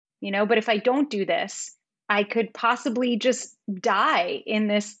but if I don't do this, I could possibly just die in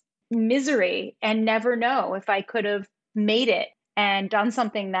this misery and never know if I could have made it and done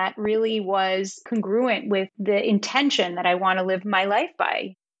something that really was congruent with the intention that I want to live my life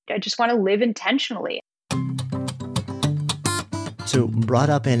by. I just want to live intentionally. So, brought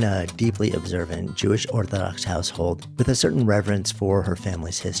up in a deeply observant Jewish Orthodox household with a certain reverence for her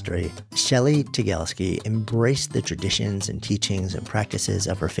family's history, Shelley Tygielski embraced the traditions and teachings and practices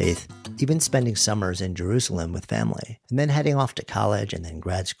of her faith, even spending summers in Jerusalem with family. And then heading off to college and then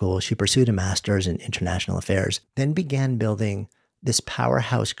grad school, she pursued a master's in international affairs, then began building this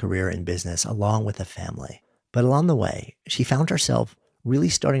powerhouse career in business along with a family. But along the way, she found herself really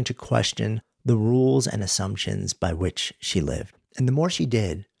starting to question the rules and assumptions by which she lived. And the more she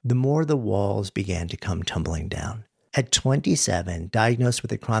did, the more the walls began to come tumbling down. At 27, diagnosed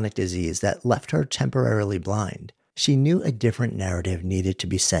with a chronic disease that left her temporarily blind, she knew a different narrative needed to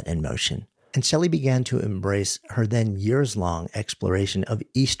be set in motion. And Shelley began to embrace her then years-long exploration of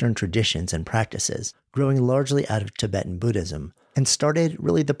Eastern traditions and practices, growing largely out of Tibetan Buddhism, and started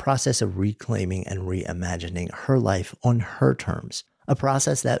really the process of reclaiming and reimagining her life on her terms, a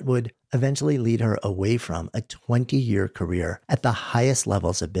process that would eventually lead her away from a 20-year career at the highest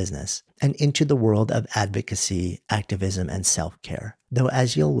levels of business and into the world of advocacy, activism, and self-care. Though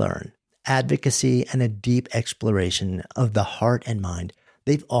as you'll learn, advocacy and a deep exploration of the heart and mind,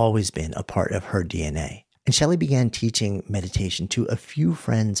 they've always been a part of her DNA. And Shelley began teaching meditation to a few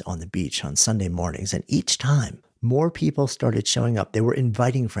friends on the beach on Sunday mornings, and each time, more people started showing up. They were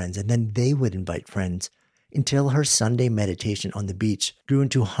inviting friends, and then they would invite friends, until her Sunday meditation on the beach grew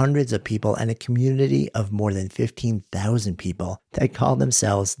into hundreds of people and a community of more than 15,000 people that called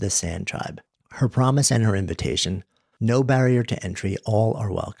themselves the Sand Tribe. Her promise and her invitation, no barrier to entry, all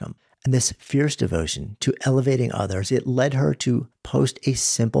are welcome. And this fierce devotion to elevating others, it led her to post a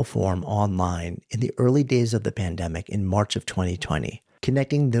simple form online in the early days of the pandemic in March of 2020,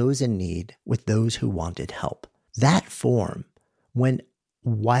 connecting those in need with those who wanted help. That form went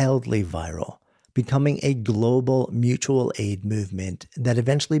wildly viral, becoming a global mutual aid movement that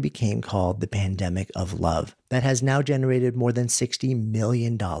eventually became called the Pandemic of Love, that has now generated more than $60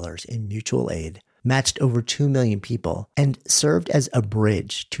 million in mutual aid, matched over 2 million people, and served as a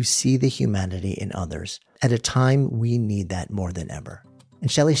bridge to see the humanity in others at a time we need that more than ever.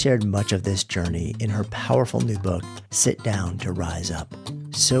 And Shelley shared much of this journey in her powerful new book, Sit Down to Rise Up.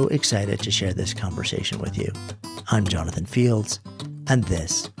 So excited to share this conversation with you. I'm Jonathan Fields, and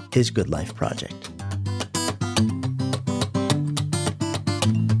this is Good Life Project.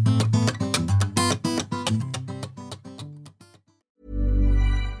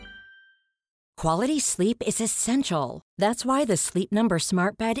 Quality sleep is essential. That's why the Sleep Number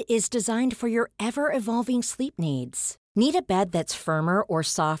Smart Bed is designed for your ever-evolving sleep needs. Need a bed that's firmer or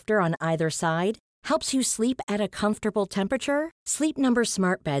softer on either side? Helps you sleep at a comfortable temperature? Sleep Number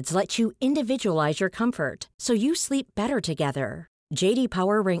Smart Beds let you individualize your comfort, so you sleep better together. J.D.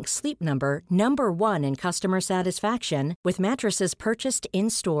 Power ranks Sleep Number number 1 in customer satisfaction with mattresses purchased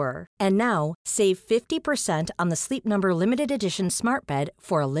in-store. And now, save 50% on the Sleep Number Limited Edition Smart Bed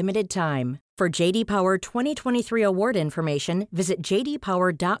for a limited time. For J.D. Power 2023 award information, visit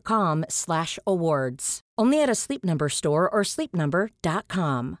jdpower.com/awards. Only at a Sleep Number store or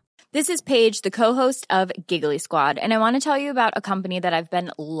sleepnumber.com. This is Paige, the co-host of Giggly Squad, and I want to tell you about a company that I've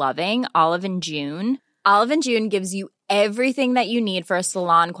been loving, Olive & June. Olive & June gives you everything that you need for a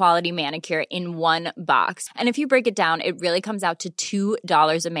salon-quality manicure in one box. And if you break it down, it really comes out to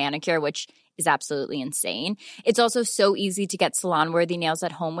 $2 a manicure, which is absolutely insane. It's also so easy to get salon-worthy nails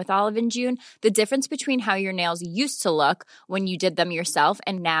at home with Olive & June. The difference between how your nails used to look when you did them yourself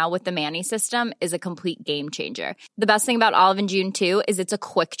and now with the Mani system is a complete game changer. The best thing about Olive & June, too, is it's a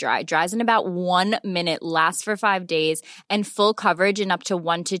quick dry. Dries in about 1 minute, lasts for 5 days, and full coverage in up to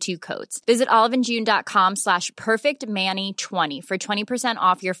 1 to 2 coats. Visit oliveandjune.com/perfectmani20 for 20%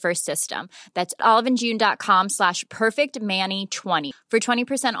 off your first system. That's oliveandjune.com/perfectmani20 for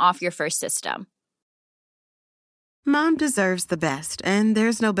 20% off your first system. Mom deserves the best, and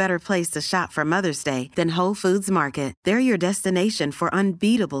there's no better place to shop for Mother's Day than Whole Foods Market. They're your destination for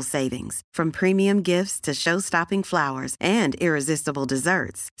unbeatable savings, from premium gifts to show-stopping flowers and irresistible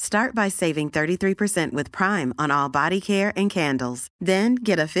desserts. Start by saving 33% with Prime on all body care and candles. Then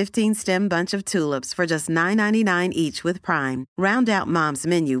get a 15-stem bunch of tulips for just $9.99 each with Prime. Round out Mom's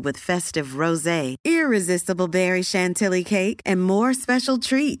menu with festive rosé, irresistible berry chantilly cake, and more special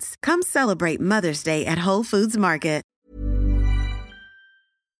treats. Come celebrate Mother's Day at Whole Foods Market.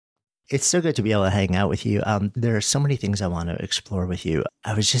 It's so good to be able to hang out with you. There are so many things I want to explore with you.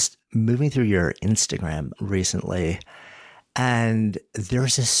 I was just moving through your Instagram recently, And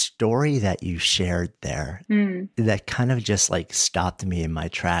there's a story that you shared there that kind of just like stopped me in my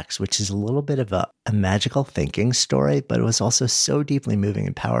tracks, which is a little bit of a magical thinking story, but it was also so deeply moving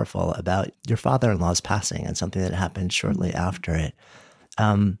and powerful about your father-in-law's passing and something that happened shortly after it.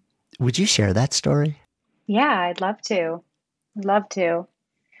 Would you share that story? Yeah, I'd love to. I'd love to.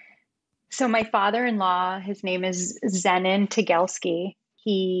 So my father-in-law, his name is Zenon Tegelski.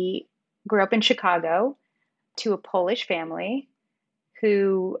 He grew up in Chicago to a Polish family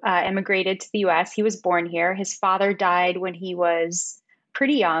who immigrated to the US. He was born here. His father died when he was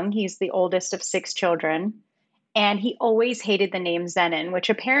pretty young. He's the oldest of 6 children. And he always hated the name Zenon, which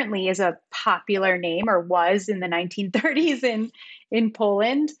apparently is a popular name or was in the 1930s in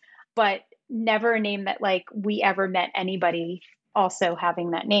Poland, but never a name that like we ever met anybody also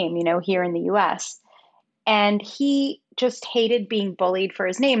having that name, here in the US. And he just hated being bullied for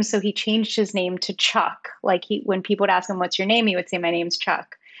his name. So he changed his name to Chuck. Like when people would ask him, what's your name? He would say, my name's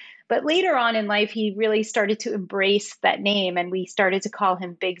Chuck. But later on in life, he really started to embrace that name. And we started to call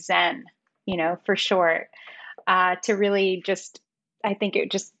him Big Zen, for short, to really just, I think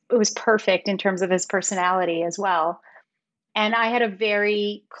it was perfect in terms of his personality as well. And I had a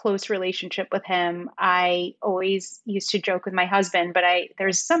very close relationship with him. I always used to joke with my husband, but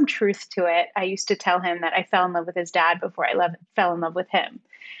there's some truth to it. I used to tell him that I fell in love with his dad before I fell in love with him,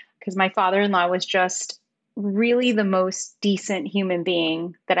 because my father-in-law was just really the most decent human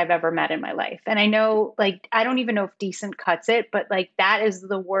being that I've ever met in my life. And I know, like, I don't even know if decent cuts it, but like that is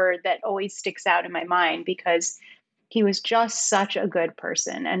the word that always sticks out in my mind, because he was just such a good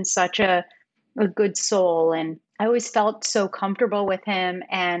person and such a good soul. And I always felt so comfortable with him,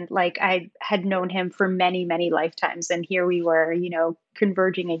 and like I had known him for many, many lifetimes. And here we were,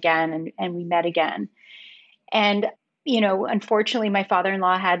 converging again, and we met again. And, unfortunately, my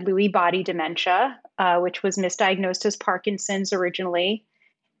father-in-law had Lewy body dementia, which was misdiagnosed as Parkinson's originally.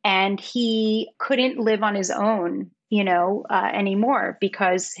 And he couldn't live on his own, anymore,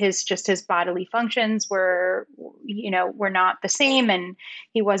 because his bodily functions were not the same, and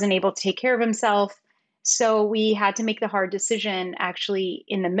he wasn't able to take care of himself. So we had to make the hard decision, actually,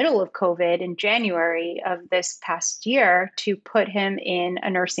 in the middle of COVID in January of this past year, to put him in a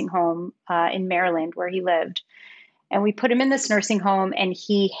nursing home in Maryland where he lived. And we put him in this nursing home, and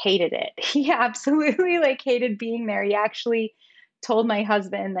he hated it. He absolutely hated being there. He actually told my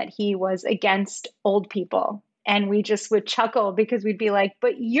husband that he was against old people. And we just would chuckle, because we'd be like,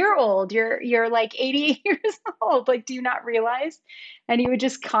 but you're old. You're like 88 years old. Like, do you not realize? And he would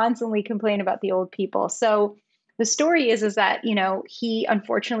just constantly complain about the old people. So the story is that, he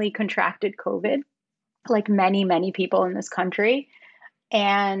unfortunately contracted COVID, like many, many people in this country.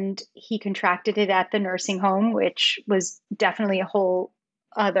 And he contracted it at the nursing home, which was definitely a whole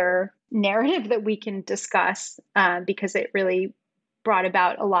other narrative that we can discuss, because it really brought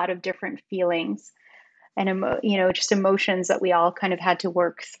about a lot of different feelings and, just emotions that we all kind of had to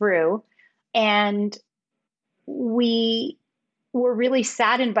work through. And we were really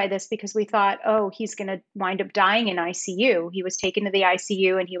saddened by this, because we thought, oh, he's going to wind up dying in ICU. He was taken to the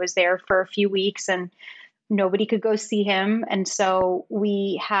ICU, and he was there for a few weeks, and nobody could go see him. And so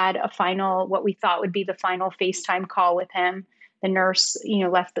we had what we thought would be the final FaceTime call with him. The nurse,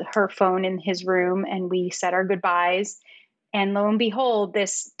 left her phone in his room, and we said our goodbyes. And lo and behold,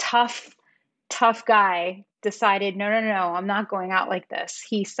 this tough guy decided, no, I'm not going out like this.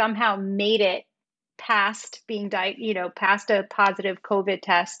 He somehow made it past being past a positive COVID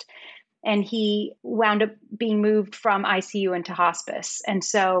test. And he wound up being moved from ICU into hospice. And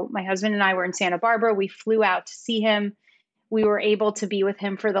so my husband and I were in Santa Barbara. We flew out to see him. We were able to be with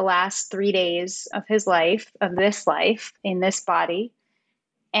him for the last 3 days of his life, of this life in this body.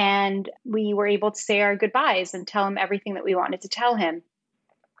 And we were able to say our goodbyes and tell him everything that we wanted to tell him.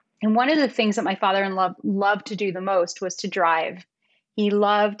 And one of the things that my father-in-law loved to do the most was to drive. He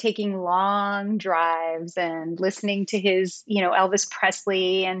loved taking long drives and listening to his, Elvis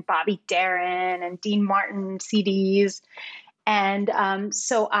Presley and Bobby Darin and Dean Martin CDs. And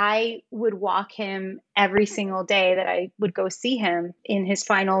so I would walk him every single day that I would go see him in his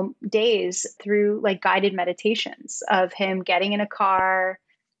final days, through guided meditations of him getting in a car,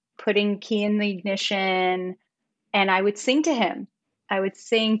 putting key in the ignition, and I would sing to him. I would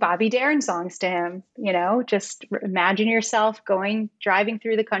sing Bobby Darin songs to him, just imagine yourself driving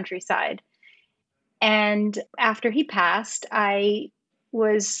through the countryside. And after he passed, I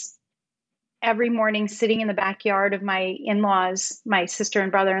was every morning sitting in the backyard of my in-laws, my sister and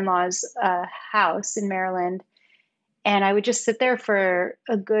brother-in-law's house in Maryland. And I would just sit there for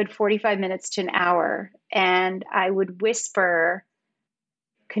a good 45 minutes to an hour. And I would whisper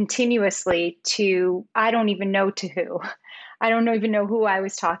continuously to, I don't even know to who. I don't even know who I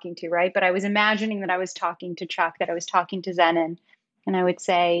was talking to, right? But I was imagining that I was talking to Chuck, that I was talking to Zenon. And I would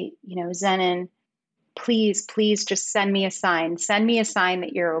say, Zenon, please, please just send me a sign. Send me a sign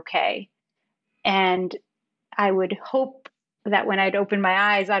that you're okay. And I would hope that when I'd open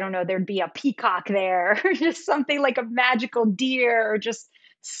my eyes, I don't know, there'd be a peacock there, or just something like a magical deer, or just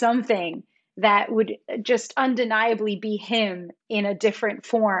something that would just undeniably be him in a different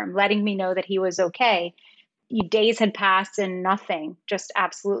form, letting me know that he was okay. Days had passed and nothing, just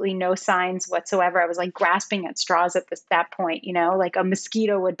absolutely no signs whatsoever. I was like grasping at straws at that point, like a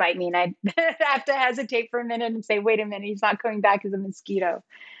mosquito would bite me and I'd have to hesitate for a minute and say, wait a minute, he's not coming back as a mosquito.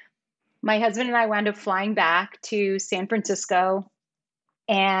 My husband and I wound up flying back to San Francisco,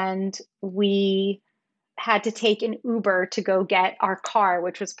 and we had to take an Uber to go get our car,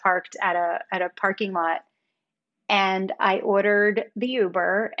 which was parked at a parking lot. And I ordered the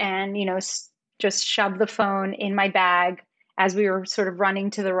Uber and, just shoved the phone in my bag as we were sort of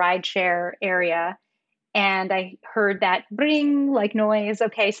running to the rideshare area. And I heard that bring like noise.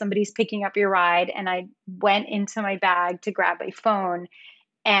 Okay, somebody's picking up your ride. And I went into my bag to grab a phone.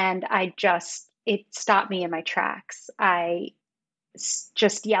 And it stopped me in my tracks. I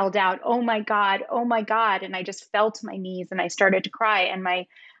just yelled out, oh my God, oh my God. And I just fell to my knees and I started to cry. And my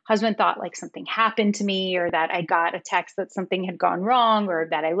husband thought like something happened to me, or that I got a text that something had gone wrong, or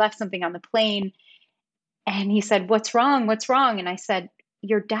that I left something on the plane. And he said, what's wrong? What's wrong? And I said,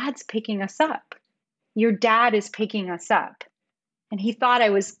 your dad's picking us up. Your dad is picking us up. And he thought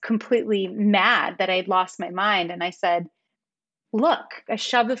I was completely mad that I'd lost my mind. And I said, look, I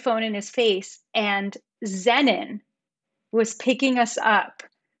shoved the phone in his face, and Zenon was picking us up.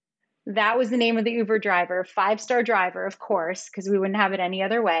 That was the name of the Uber driver, 5-star driver, of course, because we wouldn't have it any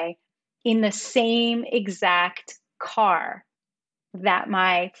other way, in the same exact car that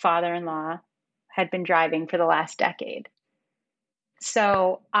my father-in-law had been driving for the last decade.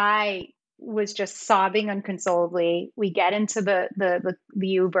 So I was just sobbing unconsolably. We get into the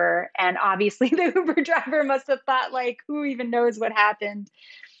Uber, and obviously the Uber driver must have thought like, who even knows what happened?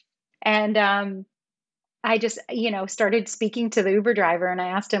 And I just, started speaking to the Uber driver, and I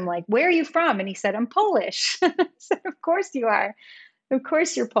asked him like, where are you from? And he said, I'm Polish. I said, of course you are. Of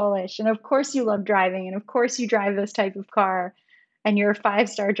course you're Polish. And of course you love driving. And of course you drive this type of car, and you're a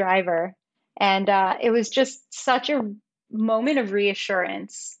 5-star driver. And it was just such a moment of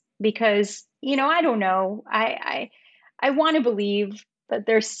reassurance because, I don't know. I want to believe that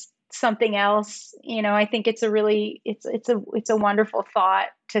there's something else. I think it's a wonderful thought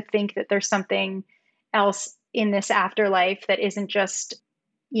to think that there's something else in this afterlife that isn't just,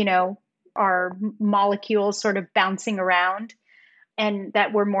 our molecules sort of bouncing around, and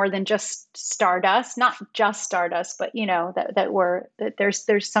that we're more than just stardust, not just stardust, but, that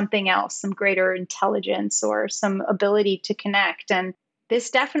there's something else, some greater intelligence or some ability to connect. And this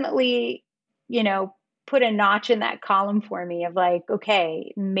definitely, put a notch in that column for me of like,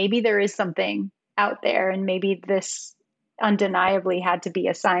 okay, maybe there is something out there, and maybe this undeniably had to be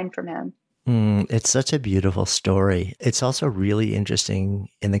a sign from him. It's such a beautiful story. It's also really interesting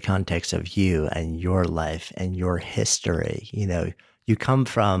in the context of you and your life and your history. You come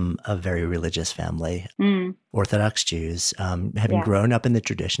from a very religious family, Orthodox Jews, having grown up in the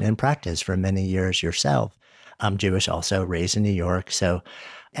tradition and practice for many years yourself. Jewish, also raised in New York. So,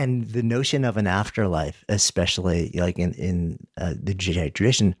 and the notion of an afterlife, especially like in the Judaic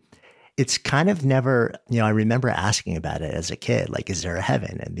tradition, it's kind of never, I remember asking about it as a kid, like, is there a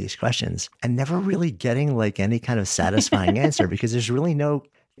heaven? And these questions, and never really getting like any kind of satisfying answer, because there's really no,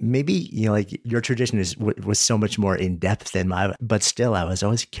 maybe, like your tradition was so much more in depth than mine, but still I was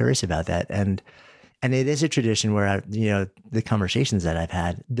always curious about that. And it is a tradition where the conversations that I've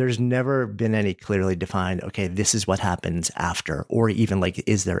had, there's never been any clearly defined, okay, this is what happens after, or even like,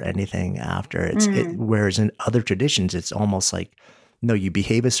 is there anything after? Whereas in other traditions, it's almost like, no, you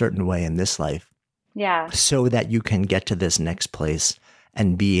behave a certain way in this life, so that you can get to this next place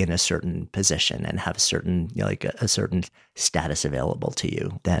and be in a certain position and have certain, like a certain status available to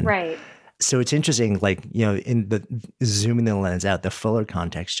you. Then, right. So it's interesting, like in the zooming the lens out, the fuller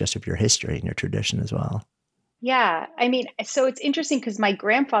context just of your history and your tradition as well. Yeah, I mean, so it's interesting because my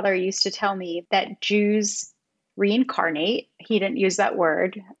grandfather used to tell me that Jews reincarnate. He didn't use that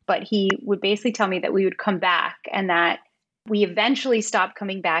word, but he would basically tell me that we would come back, and that we eventually stopped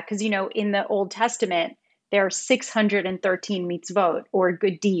coming back because, in the Old Testament, there are 613 mitzvot, or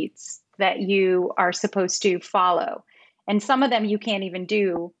good deeds, that you are supposed to follow. And some of them you can't even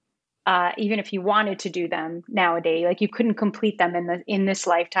do, even if you wanted to do them nowadays. Like you couldn't complete them in this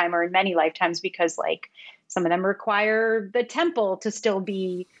lifetime or in many lifetimes, because like Some of them require the temple to still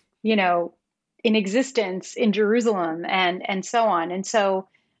be, you know, in existence in Jerusalem and so on. And so,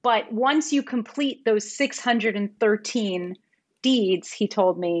 but once you complete those 613 deeds, he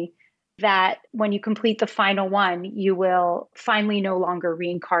told me that when you complete the final one, you will finally no longer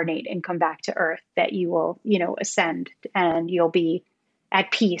reincarnate and come back to earth, that you will, you know, ascend and you'll be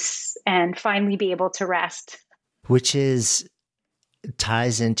at peace and finally be able to rest. Which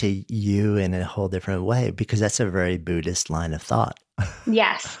ties into you in a whole different way, because that's a very Buddhist line of thought.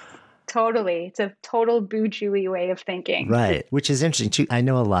 Yes. Totally. It's a total Buju-y way of thinking. Right. Which is interesting too. I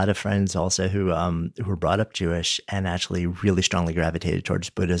know a lot of friends also who were brought up Jewish and actually really strongly gravitated towards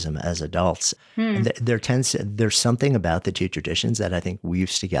Buddhism as adults. And there's something about the two traditions that I think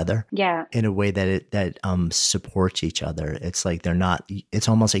weaves together in a way that supports each other. It's like it's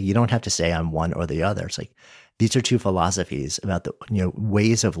almost like you don't have to say I'm one or the other. It's like these are two philosophies about the, you know,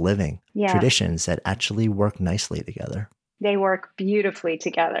 ways of living, traditions that actually work nicely together. They work beautifully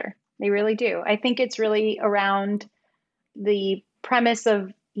together. They really do. I think it's really around the premise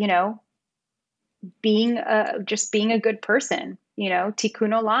of, you know, being just being a good person, you know, tikkun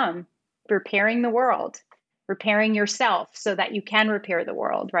olam, repairing the world, repairing yourself so that you can repair the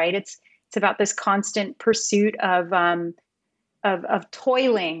world, right? It's about this constant pursuit of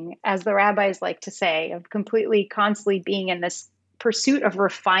toiling, as the rabbis like to say, of constantly being in this pursuit of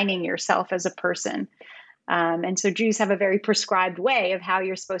refining yourself as a person. And so Jews have a very prescribed way of how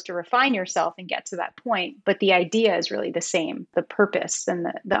you're supposed to refine yourself and get to that point. But the idea is really the same. The purpose and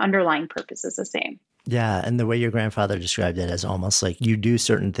the underlying purpose is the same. Yeah. And the way your grandfather described it as almost like you do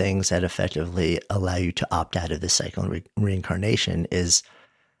certain things that effectively allow you to opt out of the cycle and reincarnation is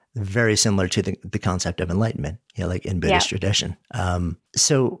very similar to the concept of enlightenment, you know, like in Buddhist tradition.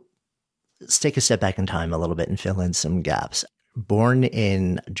 So let's take a step back in time a little bit and fill in some gaps. Born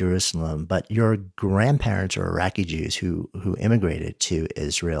in Jerusalem, but your grandparents are Iraqi Jews who immigrated to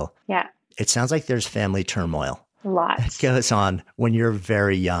Israel. Yeah. It sounds like there's family turmoil. Lots. It goes on when you're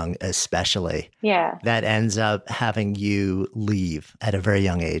very young, especially. Yeah. That ends up having you leave at a very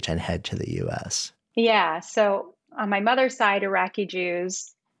young age and head to the U.S. Yeah. So on my mother's side, Iraqi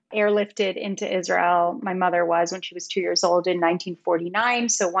Jews airlifted into Israel. My mother was when she was 2 years old in 1949.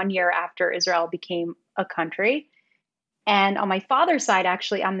 So 1 year after Israel became a country. And on my father's side,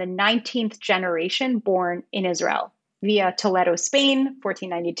 actually, I'm the 19th generation born in Israel via Toledo, Spain,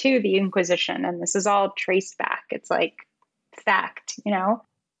 1492, the Inquisition. And this is all traced back. It's like fact, you know.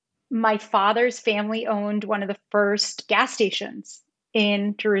 My father's family owned one of the first gas stations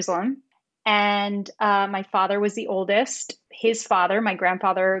in Jerusalem. And my father was the oldest. His father, my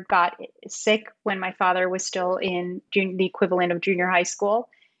grandfather, got sick when my father was still in the equivalent of junior high school.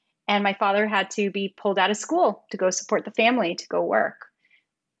 And my father had to be pulled out of school to go support the family, to go work.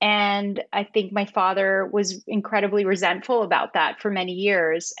 And I think my father was incredibly resentful about that for many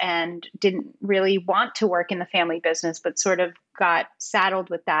years and didn't really want to work in the family business, but sort of got saddled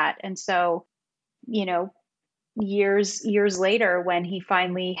with that. And so, you know, years later, when he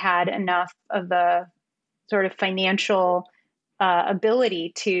finally had enough of the sort of financial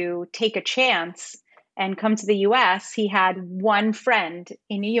ability to take a chance and come to the US, he had one friend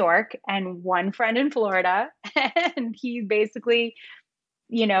in New York and one friend in Florida. And he basically,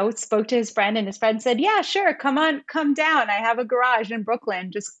 you know, spoke to his friend, and his friend said, yeah, sure, come down. I have a garage in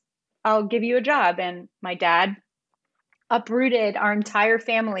Brooklyn. I'll give you a job. And my dad uprooted our entire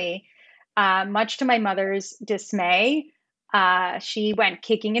family, much to my mother's dismay. She went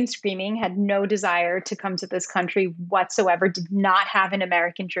kicking and screaming, had no desire to come to this country whatsoever, did not have an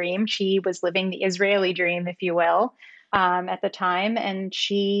American dream. She was living the Israeli dream, if you will, at the time. And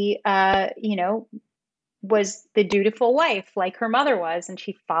she, you know, was the dutiful wife like her mother was. And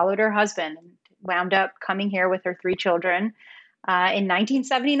she followed her husband and wound up coming here with her 3 children in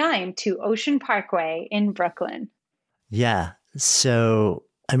 1979 to Ocean Parkway in Brooklyn. Yeah. So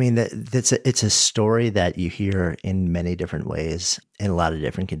I mean, it's a story that you hear in many different ways, in a lot of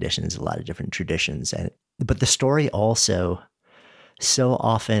different conditions, a lot of different traditions. But the story also so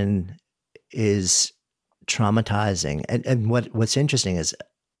often is traumatizing. And what's interesting is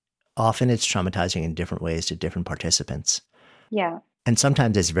often it's traumatizing in different ways to different participants. Yeah. And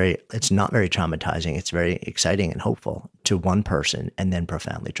sometimes it's not very traumatizing. It's very exciting and hopeful to one person and then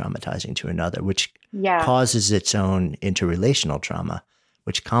profoundly traumatizing to another, which causes its own interrelational trauma,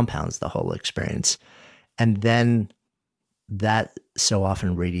 which compounds the whole experience. And then that so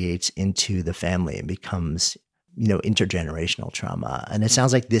often radiates into the family and becomes, you know, intergenerational trauma. And it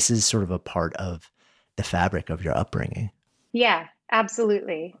sounds like this is sort of a part of the fabric of your upbringing. Yeah,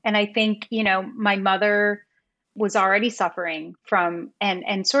 absolutely. And I think, you know, my mother was already suffering from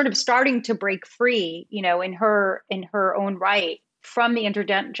and sort of starting to break free, in her own right from the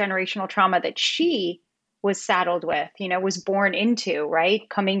intergenerational trauma that she was saddled with, was born into, right?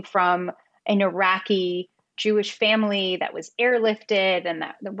 Coming from an Iraqi Jewish family that was airlifted and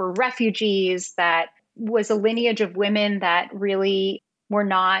that were refugees, that was a lineage of women that really were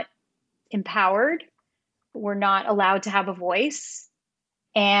not empowered, were not allowed to have a voice,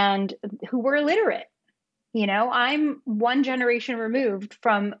 and who were illiterate. I'm one generation removed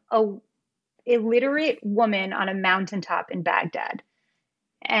from a illiterate woman on a mountaintop in Baghdad.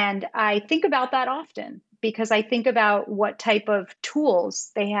 And I think about that often because I think about what type of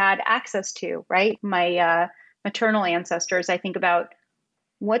tools they had access to, right? My maternal ancestors, I think about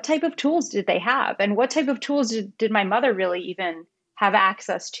what type of tools did they have and what type of tools did my mother really even have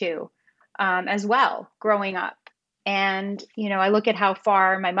access to as well growing up. And, I look at how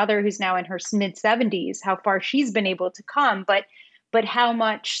far my mother, who's now in her mid 70s, how far she's been able to come, but how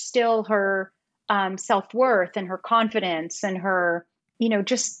much still her self-worth and her confidence and her,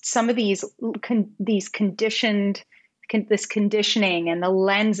 just some of these conditioning and the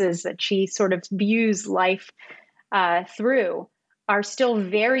lenses that she sort of views life through are still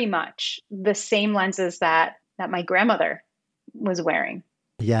very much the same lenses that my grandmother was wearing.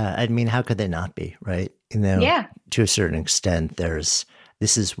 Yeah. I mean, how could they not be, right? Yeah. To a certain extent, this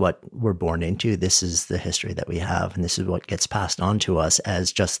is what we're born into. This is the history that we have. And this is what gets passed on to us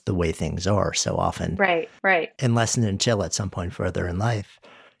as just the way things are so often. Right. Unless and until at some point further in life,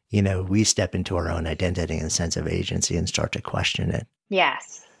 we step into our own identity and sense of agency and start to question it.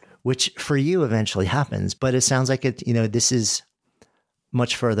 Yes. Which for you eventually happens. But it sounds like this is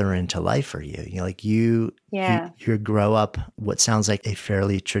much further into life for you. You grow up what sounds like a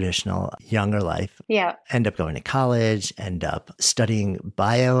fairly traditional younger life. Yeah. End up going to college, end up studying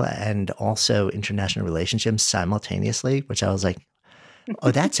bio and also international relationships simultaneously, which I was like,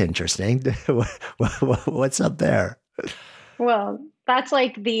 oh, that's interesting. What's up there? Well, that's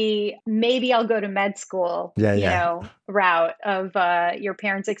like the maybe I'll go to med school, route of your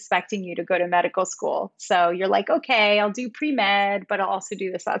parents expecting you to go to medical school. So you're like, okay, I'll do pre-med, but I'll also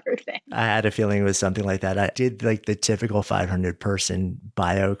do this other thing. I had a feeling it was something like that. I did like the typical 500 person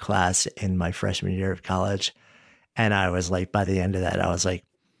bio class in my freshman year of college. And I was like, by the end of that, I was like,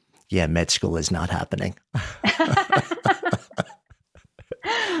 yeah, med school is not happening.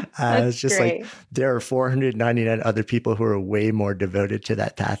 It's just great. Like there are 499 other people who are way more devoted to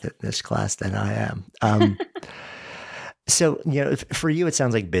that path in this class than I am. So, for you, it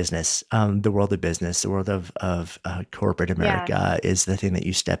sounds like business, the world of business, the world of corporate America is the thing that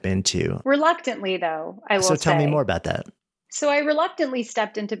you step into. Reluctantly, though, I will say. So tell me more about that. So I reluctantly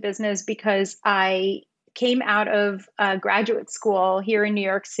stepped into business because I came out of graduate school here in New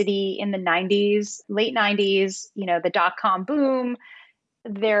York City in the 90s, late 90s, the dot-com boom.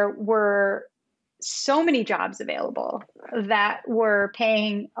 There were so many jobs available that were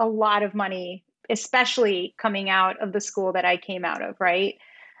paying a lot of money, especially coming out of the school that I came out of, right?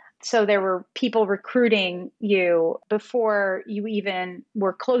 So there were people recruiting you before you even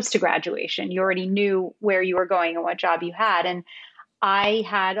were close to graduation. You already knew where you were going and what job you had. And I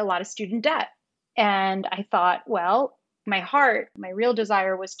had a lot of student debt. And I thought, well, my real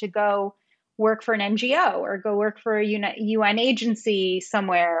desire was to go work for an NGO or go work for a UN agency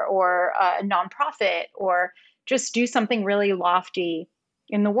somewhere or a nonprofit or just do something really lofty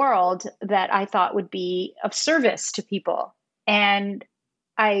in the world that I thought would be of service to people. And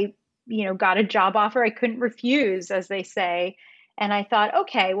I, got a job offer I couldn't refuse, as they say. And I thought,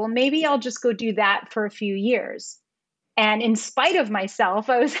 okay, well, maybe I'll just go do that for a few years. And in spite of myself,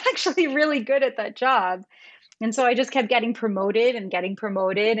 I was actually really good at that job. And so I just kept getting promoted and getting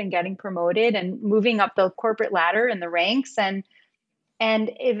promoted and getting promoted and moving up the corporate ladder in the ranks. And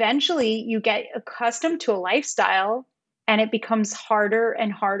eventually you get accustomed to a lifestyle and it becomes harder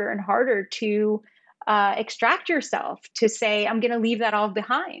and harder and harder to extract yourself, to say, I'm going to leave that all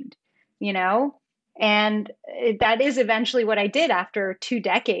behind, And that is eventually what I did after 2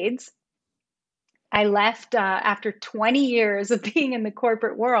 decades. I left after 20 years of being in the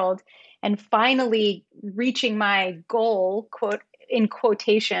corporate world and finally reaching my goal, quote in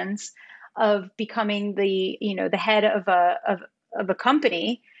quotations, of becoming the head of a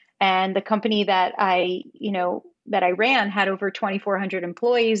company. And the company that I ran had over 2,400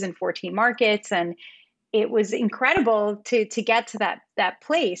 employees in 14 markets, and it was incredible to get to that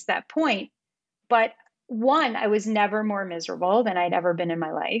place, that point. But one, I was never more miserable than I'd ever been in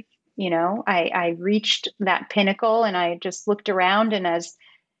my life. I reached that pinnacle, and I just looked around, and as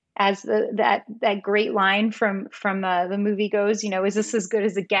as that great line from the movie goes, is this as good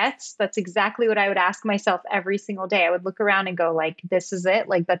as it gets? That's exactly what I would ask myself every single day. I would look around and go like, this is it,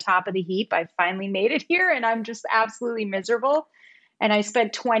 like the top of the heap. I finally made it here and I'm just absolutely miserable. And I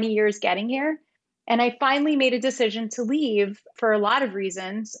spent 20 years getting here. And I finally made a decision to leave for a lot of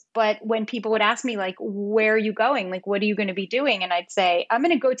reasons. But when people would ask me, like, where are you going? Like, what are you going to be doing? And I'd say, I'm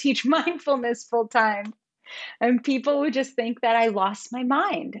going to go teach mindfulness full time. And people would just think that I lost my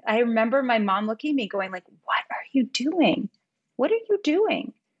mind. I remember my mom looking at me going like, what are you doing? What are you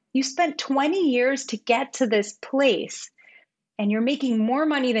doing? You spent 20 years to get to this place and you're making more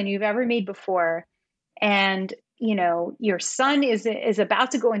money than you've ever made before. And, your son is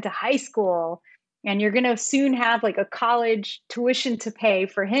about to go into high school and you're going to soon have like a college tuition to pay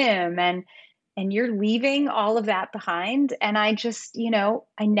for him. And you're leaving all of that behind. And I just,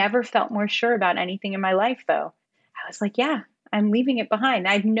 I never felt more sure about anything in my life, though. I was like, yeah, I'm leaving it behind.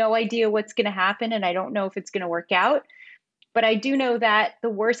 I have no idea what's going to happen. And I don't know if it's going to work out. But I do know that the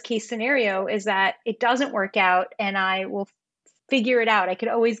worst case scenario is that it doesn't work out and I will figure it out. I could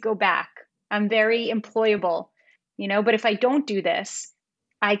always go back. I'm very employable, but if I don't do this,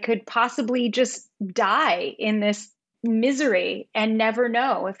 I could possibly just die in this misery and never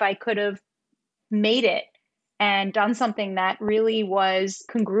know if I could have made it and done something that really was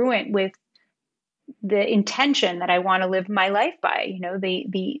congruent with the intention that I want to live my life by.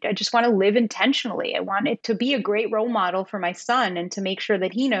 I just want to live intentionally. I want it to be a great role model for my son and to make sure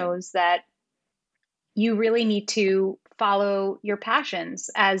that he knows that you really need to follow your passions,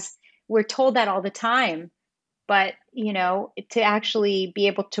 as we're told that all the time. But, to actually be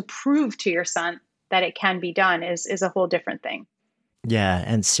able to prove to your son that it can be done is a whole different thing. Yeah.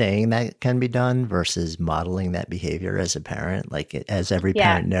 And saying that can be done versus modeling that behavior as a parent. Like, as every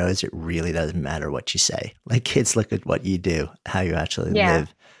parent knows, it really doesn't matter what you say. Like, kids look at what you do, how you actually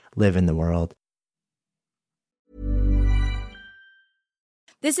live in the world.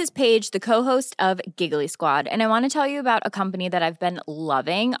 This is Paige, the co-host of Giggly Squad, and I want to tell you about a company that I've been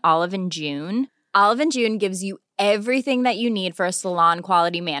loving, Olive & June. Olive & June gives you everything that you need for a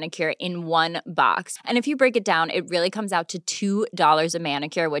salon-quality manicure in one box. And if you break it down, it really comes out to $2 a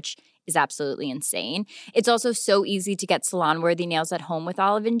manicure, which is absolutely insane. It's also so easy to get salon-worthy nails at home with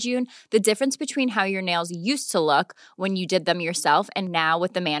Olive & June. The difference between how your nails used to look when you did them yourself and now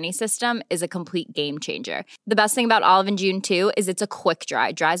with the Mani system is a complete game changer. The best thing about Olive & June, too, is it's a quick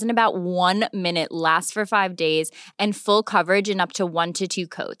dry. Dries in about 1 minute, lasts for 5 days, and full coverage in up to 1 to 2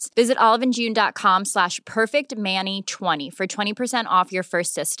 coats. Visit oliveandjune.com/perfectmani20 for 20% off your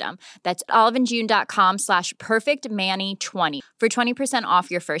first system. That's oliveandjune.com/perfectmani20 for 20% off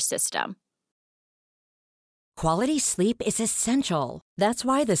your first system. Quality sleep is essential. That's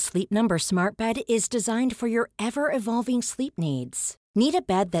why the Sleep Number Smart Bed is designed for your ever-evolving sleep needs. Need a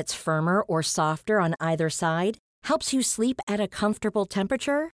bed that's firmer or softer on either side? Helps you sleep at a comfortable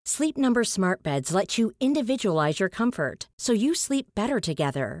temperature? Sleep Number Smart Beds let you individualize your comfort so you sleep better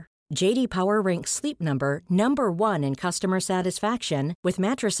together. J.D. Power ranks Sleep Number number 1 in customer satisfaction with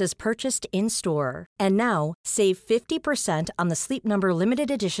mattresses purchased in-store. And now, save 50% on the Sleep Number Limited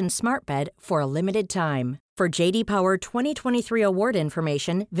Edition Smart Bed for a limited time. For J.D. Power 2023 award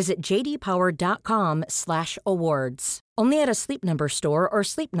information, visit jdpower.com/awards. Only at a Sleep Number store or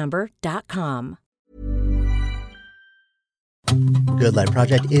sleepnumber.com. Good Life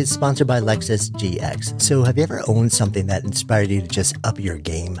Project is sponsored by Lexus GX. So have you ever owned something that inspired you to just up your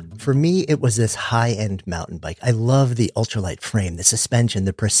game? For me, it was this high-end mountain bike. I love the ultralight frame, the suspension,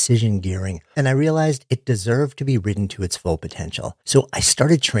 the precision gearing, and I realized it deserved to be ridden to its full potential. So I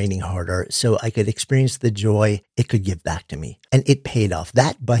started training harder so I could experience the joy it could give back to me. And it paid off.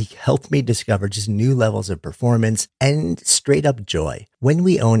 That bike helped me discover just new levels of performance and straight up joy. When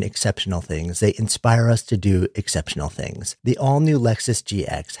we own exceptional things, they inspire us to do exceptional things. The all-new Lexus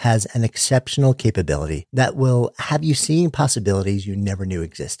GX has an exceptional capability that will have you seeing possibilities you never knew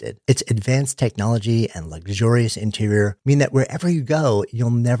existed. Its advanced technology and luxurious interior mean that wherever you go,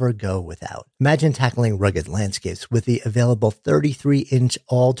 you'll never go without. Imagine tackling rugged landscapes with the available 33-inch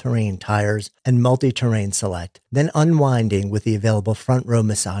all-terrain tires and multi-terrain select, then unwinding with the available front-row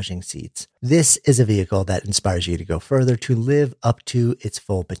massaging seats. This is a vehicle that inspires you to go further, to live up to its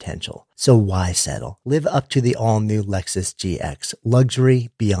full potential. So why settle? Live up to the all-new Lexus GX. Luxury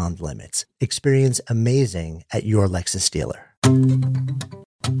beyond limits. Experience amazing at your Lexus dealer.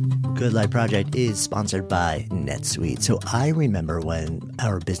 Good Life Project is sponsored by NetSuite. So I remember when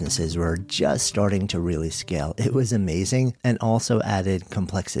our businesses were just starting to really scale. It was amazing and also added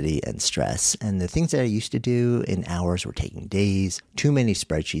complexity and stress. And the things that I used to do in hours were taking days, too many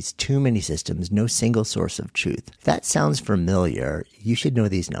spreadsheets, too many systems, no single source of truth. If that sounds familiar, you should know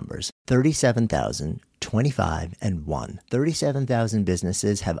these numbers. 37,000, 25, and 1. 37,000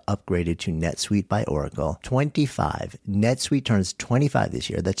 businesses have upgraded to NetSuite by Oracle. 25. NetSuite turns 25 this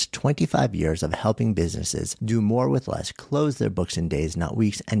year. That's 25 years of helping businesses do more with less, close their books in days, not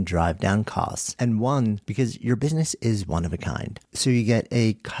weeks, and drive down costs. And 1, because your business is one of a kind. So you get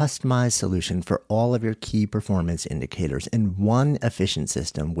a customized solution for all of your key performance indicators in one efficient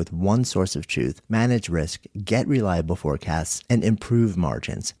system with one source of truth, manage risk, get reliable forecasts, and improve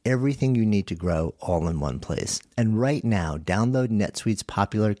margins. Everything you need to grow all in one place. And right now, download NetSuite's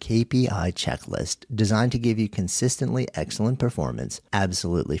popular KPI checklist designed to give you consistently excellent performance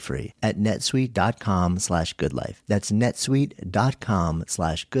absolutely free at netsuite.com/goodlife. That's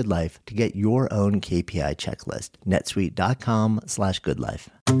netsuite.com/goodlife to get your own KPI checklist. netsuite.com/goodlife.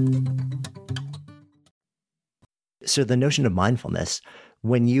 So the notion of mindfulness,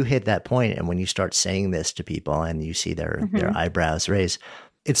 when you hit that point and when you start saying this to people and you see their eyebrows raise,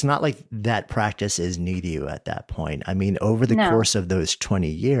 it's not like that practice is new to you at that point. I mean, over the course of those 20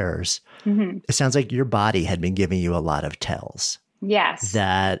 years, it sounds like your body had been giving you a lot of tells. Yes.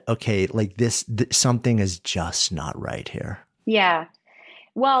 That, okay, like this something is just not right here. Yeah.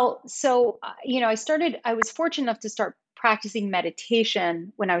 Well, so, I was fortunate enough to start practicing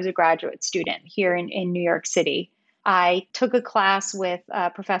meditation when I was a graduate student here in New York City. I took a class with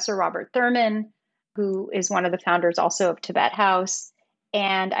Professor Robert Thurman, who is one of the founders also of Tibet House.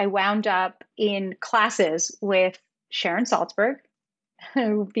 And I wound up in classes with Sharon Salzberg,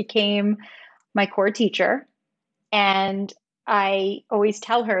 who became my core teacher. And I always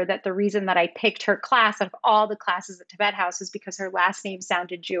tell her that the reason that I picked her class out of all the classes at Tibet House is because her last name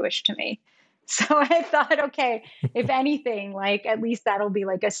sounded Jewish to me. So I thought, okay, if anything, like at least that'll be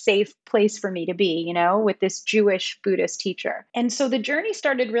like a safe place for me to be, with this Jewish Buddhist teacher. And so the journey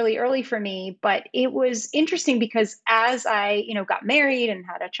started really early for me, but it was interesting because as I, got married and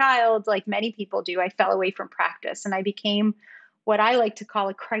had a child, like many people do, I fell away from practice and I became what I like to call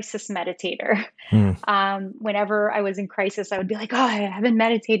a crisis meditator. Whenever I was in crisis, I would be like, oh, I haven't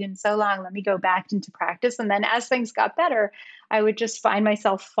meditated in so long. Let me go back into practice. And then as things got better, I would just find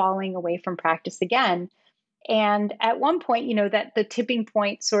myself falling away from practice again. And at one point, that the tipping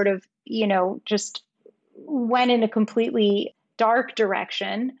point sort of, just went in a completely dark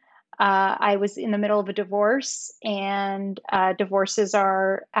direction. I was in the middle of a divorce, and divorces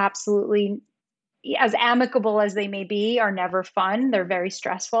are absolutely, as amicable as they may be, are never fun. They're very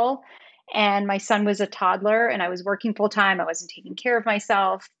stressful. And my son was a toddler and I was working full time. I wasn't taking care of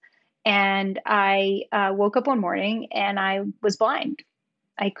myself. And I woke up one morning and I was blind.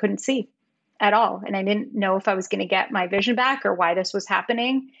 I couldn't see at all. And I didn't know if I was going to get my vision back or why this was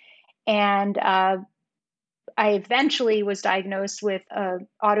happening. And I eventually was diagnosed with an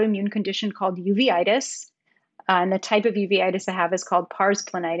autoimmune condition called uveitis. And the type of uveitis I have is called pars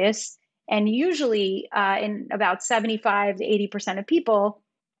planitis. And usually in about 75 to 80% of people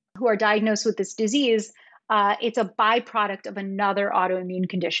who are diagnosed with this disease, it's a byproduct of another autoimmune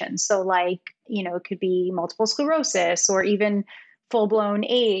condition. So like, it could be multiple sclerosis or even full-blown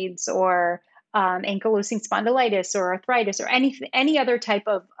AIDS or ankylosing spondylitis or arthritis or any other type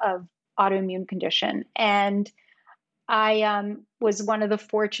of autoimmune condition. And I was one of the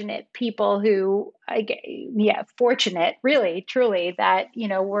fortunate people who, fortunate, really, truly, that,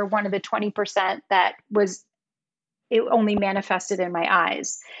 were one of the 20% that it only manifested in my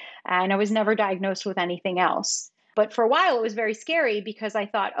eyes. And I was never diagnosed with anything else. But for a while, it was very scary because I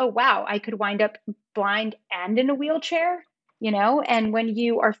thought, oh, wow, I could wind up blind and in a wheelchair, and when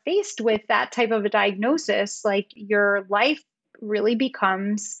you are faced with that type of a diagnosis, like your life really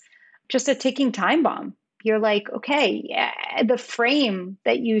becomes just a ticking time bomb. You're like, okay, the frame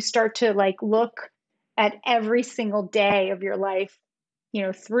that you start to like look at every single day of your life,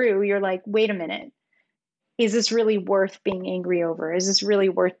 through, you're like, wait a minute, is this really worth being angry over? Is this really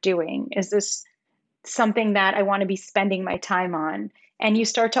worth doing? Is this something that I want to be spending my time on? And you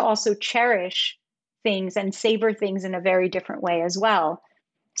start to also cherish things and savor things in a very different way as well.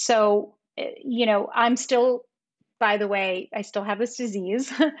 So, I'm still, by the way, I still have this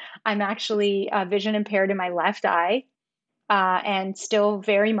disease. I'm actually vision impaired in my left eye and still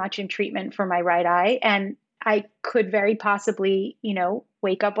very much in treatment for my right eye. And I could very possibly,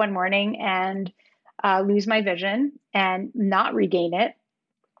 wake up one morning and lose my vision and not regain it.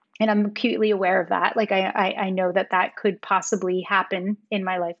 And I'm acutely aware of that. Like I know that that could possibly happen in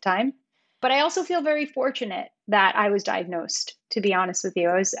my lifetime. But I also feel very fortunate that I was diagnosed, to be honest with you.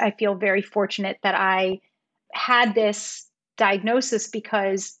 I feel very fortunate that I had this diagnosis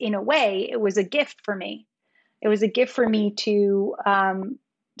because, in a way, it was a gift for me. It was a gift for me to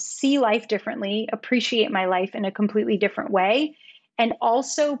see life differently, appreciate my life in a completely different way, and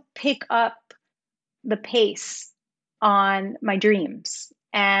also pick up the pace on my dreams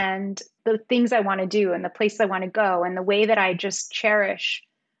and the things I want to do and the place I want to go and the way that I just cherish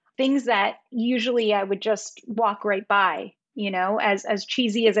things that usually I would just walk right by, as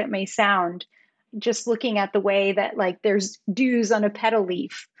cheesy as it may sound, just looking at the way that like there's dews on a petal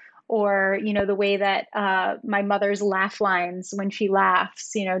leaf, or, the way that my mother's laugh lines when she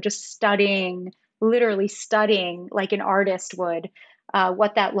laughs, just studying, literally studying like an artist would,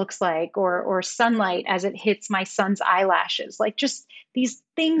 what that looks like, or sunlight as it hits my son's eyelashes, like just these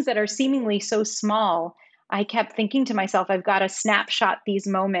things that are seemingly so small. I kept thinking to myself, I've got to snapshot these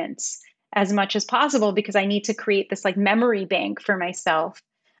moments as much as possible because I need to create this like memory bank for myself.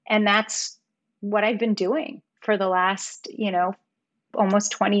 And that's what I've been doing for the last,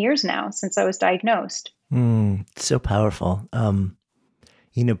 almost 20 years now since I was diagnosed. So powerful.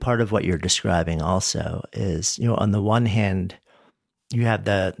 Part of what you're describing also is, on the one hand, you have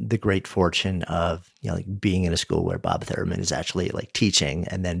the great fortune of, like being in a school where Bob Thurman is actually like teaching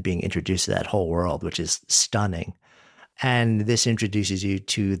and then being introduced to that whole world, which is stunning. And this introduces you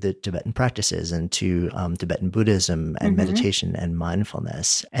to the Tibetan practices and to Tibetan Buddhism and meditation and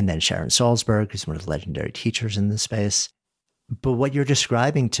mindfulness. And then Sharon Salzberg, who's one of the legendary teachers in this space. But what you're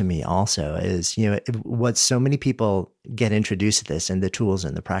describing to me also is, what so many people get introduced to this and the tools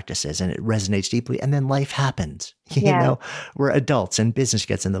and the practices, and it resonates deeply. And then life happens, we're adults and business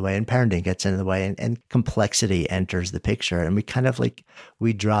gets in the way and parenting gets in the way and complexity enters the picture. And we kind of like,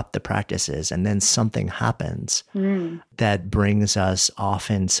 we drop the practices and then something happens that brings us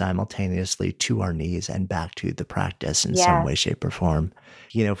often simultaneously to our knees and back to the practice in some way, shape, or form.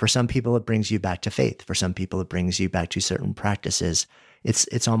 For some people, it brings you back to faith. For some people, it brings you back to certain practices.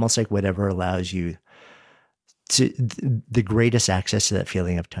 It's almost like whatever allows you to the greatest access to that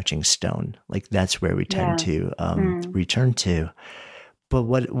feeling of touching stone. Like that's where we tend to return to. But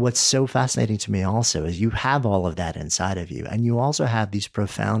what's so fascinating to me also is you have all of that inside of you, and you also have these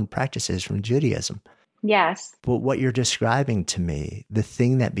profound practices from Judaism. Yes. But what you're describing to me, the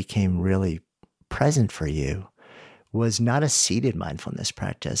thing that became really present for you was not a seated mindfulness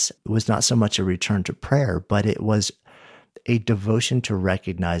practice. It was not so much a return to prayer, but it was a devotion to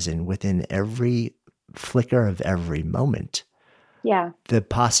recognizing within every flicker of every moment the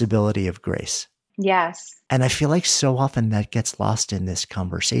possibility of grace. Yes. And I feel like so often that gets lost in this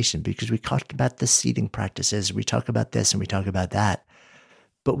conversation because we talked about the seating practices, we talk about this and we talk about that.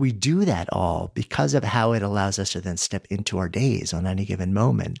 But we do that all because of how it allows us to then step into our days on any given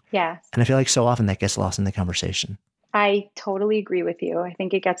moment. Yes. And I feel like so often that gets lost in the conversation. I totally agree with you. I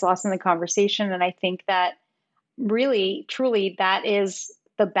think it gets lost in the conversation. And I think that really, truly, that is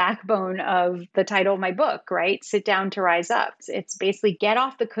the backbone of the title of my book, right? Sit Down to Rise Up. It's basically get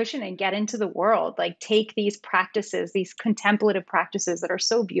off the cushion and get into the world. Like take these practices, these contemplative practices that are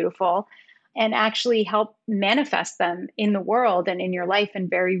so beautiful, and actually help manifest them in the world and in your life in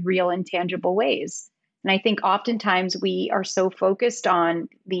very real and tangible ways. And I think oftentimes we are so focused on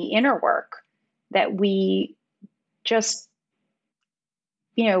the inner work that we just,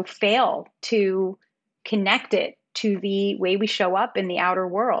 fail to connect it to the way we show up in the outer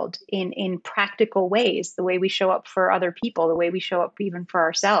world in practical ways, the way we show up for other people, the way we show up even for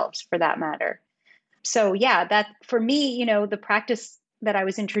ourselves, for that matter. So that for me, the practice that I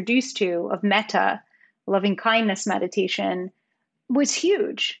was introduced to of metta, loving kindness meditation, was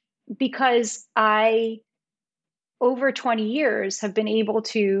huge because I, over 20 years, have been able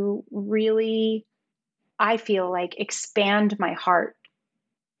to really, I feel like, expand my heart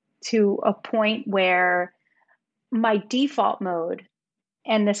to a point where my default mode,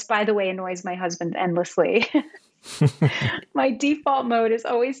 and this, by the way, annoys my husband endlessly. My default mode is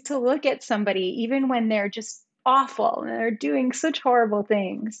always to look at somebody, even when they're just awful and they're doing such horrible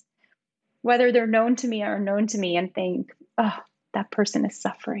things, whether they're known to me or unknown to me, and think, oh, that person is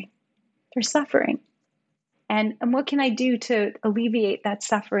suffering. They're suffering. And what can I do to alleviate that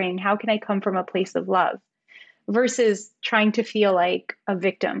suffering? How can I come from a place of love versus trying to feel like a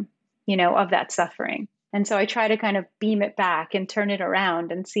victim, of that suffering? And so I try to kind of beam it back and turn it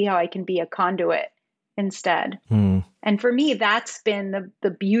around and see how I can be a conduit instead. And for me, that's been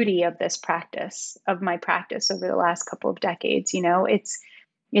the beauty of this practice, of my practice over the last couple of decades.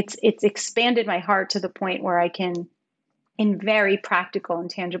 It's expanded my heart to the point where I can in very practical and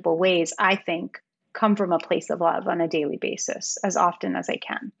tangible ways, I think, come from a place of love on a daily basis as often as I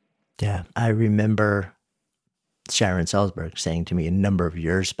can. Yeah. I remember Sharon Salzberg saying to me a number of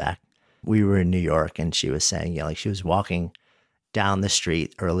years back, we were in New York, and she was saying, like she was walking down the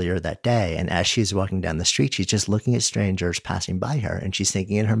street earlier that day. And as she's walking down the street, she's just looking at strangers passing by her. And she's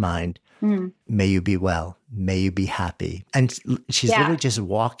thinking in her mind, may you be well, may you be happy. And she's literally just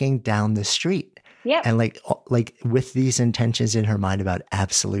walking down the street. Yeah. And like with these intentions in her mind about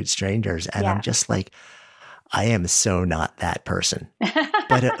absolute strangers. And I'm just like, I am so not that person.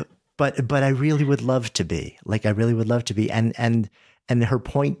 But I really would love to be. Like, I really would love to be. And her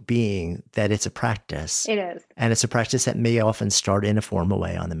point being that it's a practice. It is. And it's a practice that may often start in a formal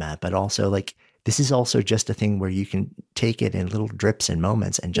way on the mat, but also like, this is also just a thing where you can take it in little drips and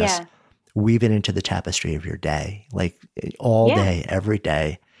moments and just weave it into the tapestry of your day, like all day, every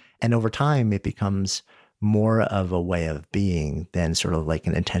day. And over time, it becomes more of a way of being than sort of like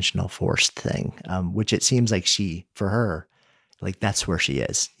an intentional forced thing, which it seems like for her, like that's where she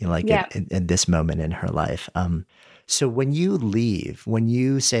is, you know, like in this moment in her life. So when you leave, when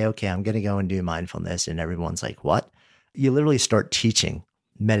you say, okay, I'm going to go and do mindfulness, and everyone's like, what? You literally start teaching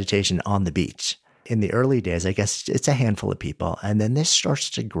meditation on the beach. In the early days, I guess it's a handful of people. And then this starts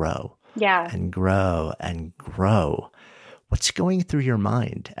to grow and grow and grow. What's going through your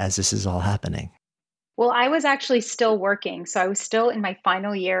mind as this is all happening? Well, I was actually still working. So I was still in my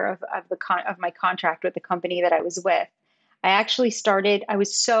final year of my contract with the company that I was with. I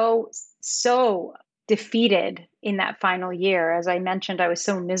was so defeated in that final year. As I mentioned, I was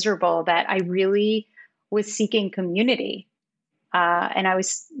so miserable that I really was seeking community. And I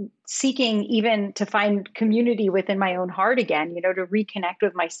was seeking even to find community within my own heart again, you know, to reconnect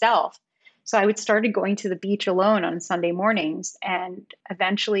with myself. So I started going to the beach alone on Sunday mornings, and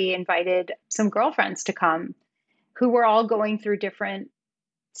eventually invited some girlfriends to come who were all going through different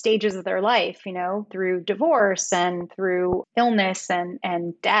stages of their life, you know, through divorce and through illness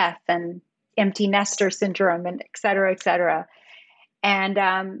and death and empty nester syndrome and et cetera, et cetera.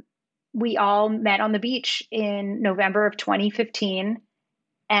 And we all met on the beach in November of 2015.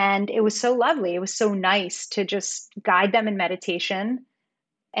 And it was so lovely. It was so nice to just guide them in meditation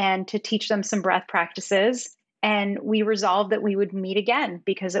and to teach them some breath practices. And we resolved that we would meet again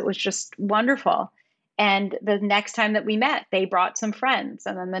because it was just wonderful. And the next time that we met, they brought some friends.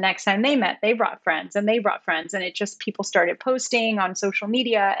 And then the next time they met, they brought friends and they brought friends. And it just, people started posting on social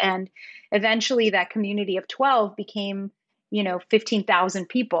media. And eventually that community of 12 became, 15,000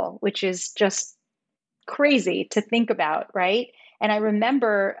 people, which is just crazy to think about, right? And I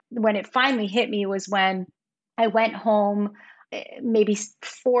remember when it finally hit me was when I went home, maybe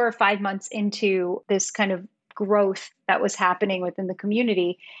 4 or 5 months into this kind of growth that was happening within the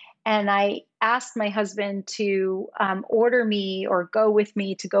community. And I asked my husband to order me or go with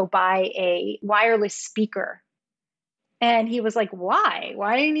me to go buy a wireless speaker. And he was like, why?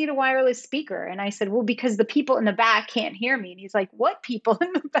 Why do you need a wireless speaker? And I said, well, because the people in the back can't hear me. And he's like, what people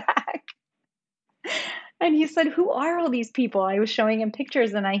in the back? And he said, who are all these people? I was showing him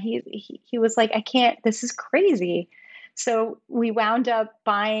pictures, and he was like, I can't, this is crazy. So we wound up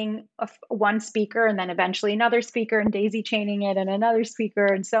buying one speaker and then eventually another speaker and daisy chaining it and another speaker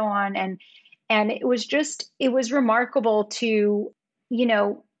and so on. And it was remarkable to,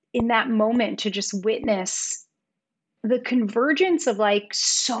 in that moment to just witness the convergence of like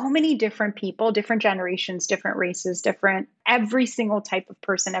so many different people, different generations, different races, every single type of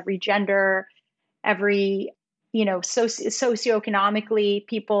person, every gender, every socioeconomically,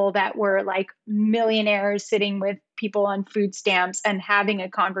 people that were like millionaires sitting with people on food stamps and having a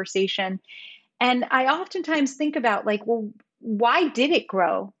conversation. And I oftentimes think about like, well, why did it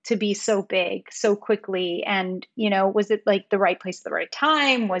grow to be so big so quickly? And, was it like the right place at the right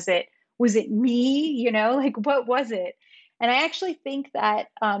time? Was it me? Like what was it? And I actually think that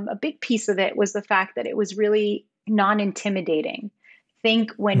a big piece of it was the fact that it was really non-intimidating.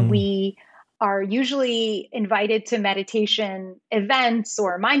 Think when we are usually invited to meditation events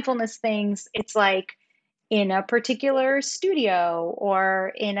or mindfulness things, it's like in a particular studio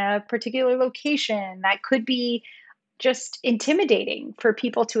or in a particular location that could be just intimidating for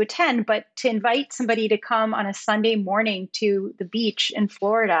people to attend. But to invite somebody to come on a Sunday morning to the beach in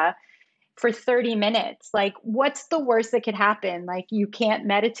Florida for 30 minutes, like what's the worst that could happen? Like you can't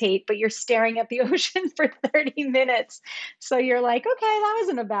meditate, but you're staring at the ocean for 30 minutes. So you're like, okay, that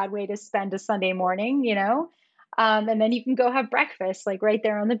wasn't a bad way to spend a Sunday morning, and then you can go have breakfast like right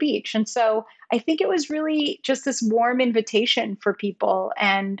there on the beach. And so I think it was really just this warm invitation for people.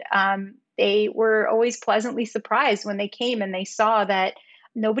 And they were always pleasantly surprised when they came and they saw that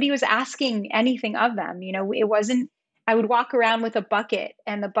nobody was asking anything of them. I would walk around with a bucket,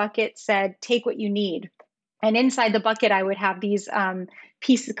 and the bucket said, "Take what you need." And inside the bucket, I would have these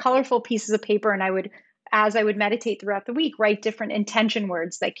colorful pieces of paper, and as I would meditate throughout the week, write different intention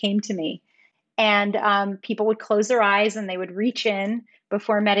words that came to me. And people would close their eyes and they would reach in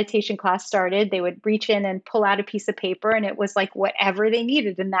before meditation class started. They would reach in and pull out a piece of paper, and it was like whatever they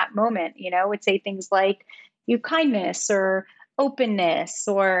needed in that moment. It would say things like kindness or openness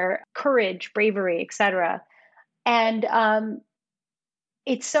or courage, bravery, etc. And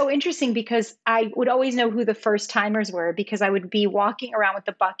it's so interesting because I would always know who the first timers were, because I would be walking around with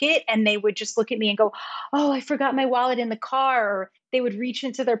the bucket and they would just look at me and go, "Oh, I forgot my wallet in the car." Or they would reach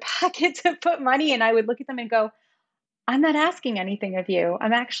into their pocket to put money, and I would look at them and go, "I'm not asking anything of you.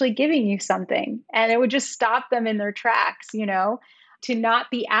 I'm actually giving you something." And it would just stop them in their tracks, to not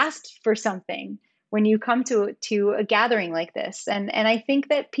be asked for something when you come to a gathering like this. And I think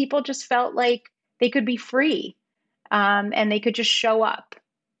that people just felt like they could be free. And they could just show up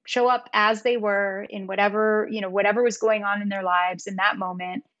as they were in whatever was going on in their lives in that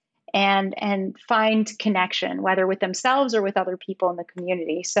moment, and find connection, whether with themselves or with other people in the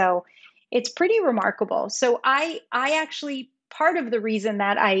community. So it's pretty remarkable. So I actually, part of the reason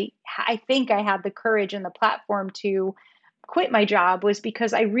that I think I had the courage and the platform to quit my job was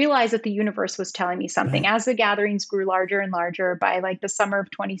because I realized that the universe was telling me something. As the gatherings grew larger and larger, by like the summer of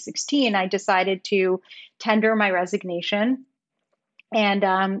 2016, I decided to tender my resignation. And,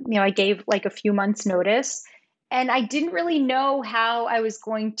 I gave like a few months notice, and I didn't really know how I was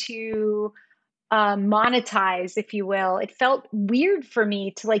going to monetize, if you will. It felt weird for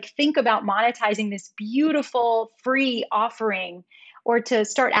me to like think about monetizing this beautiful free offering, or to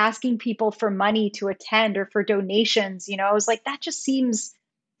start asking people for money to attend or for donations. I was like, that just seems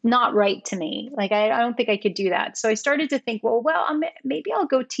not right to me. Like, I don't think I could do that. So I started to think, well, maybe I'll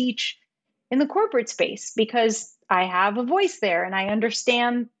go teach in the corporate space, because I have a voice there and I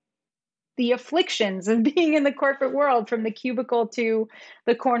understand the afflictions of being in the corporate world, from the cubicle to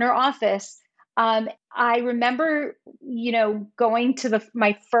the corner office. I remember, going to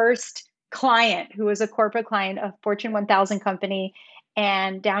my first client, who was a corporate client of Fortune 1000 company,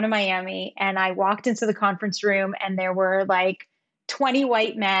 and down in Miami. And I walked into the conference room, and there were like 20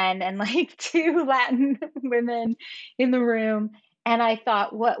 white men and like 2 Latin women in the room. And I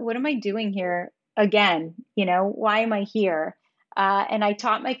thought, what am I doing here again? Why am I here? And I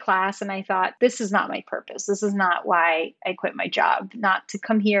taught my class, and I thought, this is not my purpose. This is not why I quit my job, not to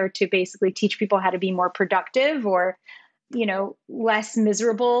come here to basically teach people how to be more productive, or, less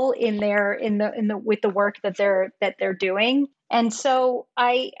miserable with the work that they're doing. And so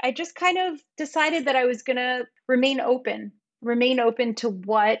I just kind of decided that I was going to remain open to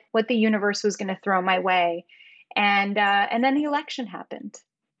what the universe was going to throw my way. And then the election happened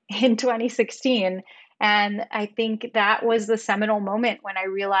in 2016. And I think that was the seminal moment when I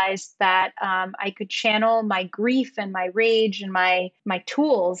realized that I could channel my grief and my rage and my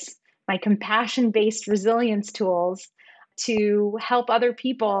tools, my compassion-based resilience tools, to help other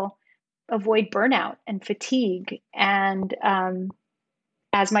people avoid burnout and fatigue. And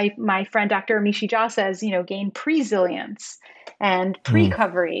as my friend Dr. Amishi Jha says, gain presilience and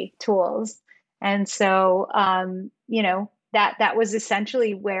pre-recovery tools. And so, that was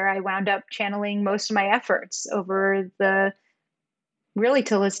essentially where I wound up channeling most of my efforts over really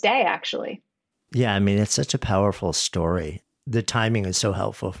till this day, actually. Yeah, I mean, it's such a powerful story. The timing is so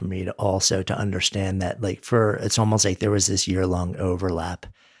helpful for me to understand that, like, it's almost like there was this year-long overlap.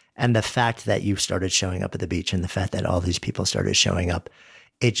 And the fact that you started showing up at the beach, and the fact that all these people started showing up,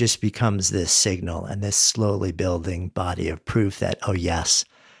 it just becomes this signal and this slowly building body of proof that, oh, yes,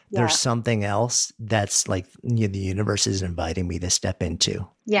 there's something else that's like, the universe is inviting me to step into.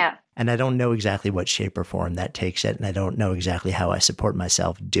 Yeah. And I don't know exactly what shape or form that takes it. And I don't know exactly how I support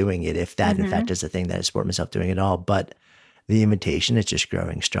myself doing it, if that in fact is the thing that I support myself doing at all. But the invitation is just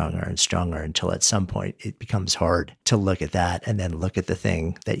growing stronger and stronger, until at some point it becomes hard to look at that and then look at the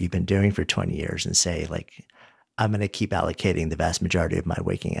thing that you've been doing for 20 years and say, like, I'm going to keep allocating the vast majority of my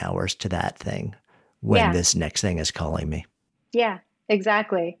waking hours to that thing when this next thing is calling me. Yeah,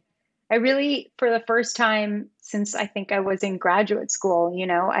 exactly. I really, for the first time since I think I was in graduate school,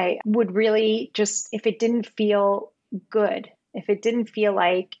 I would really just, if it didn't feel good, if it didn't feel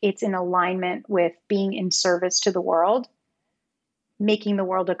like it's in alignment with being in service to the world, making the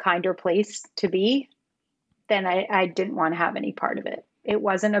world a kinder place to be, then I didn't want to have any part of it. It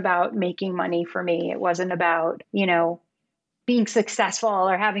wasn't about making money for me. It wasn't about, being successful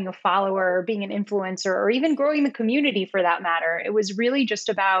or having a follower or being an influencer or even growing the community for that matter. It was really just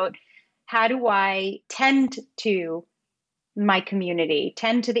about, how do I tend to my community,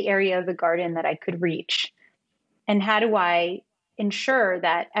 tend to the area of the garden that I could reach, And how do I ensure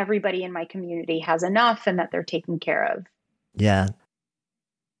that everybody in my community has enough and that they're taken care of? Yeah.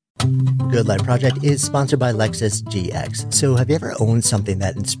 Good Life Project is sponsored by Lexus GX. So have you ever owned something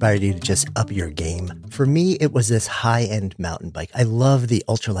that inspired you to just up your game? For me, it was this high-end mountain bike. I love the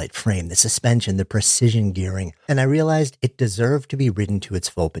ultralight frame, the suspension, the precision gearing, and I realized it deserved to be ridden to its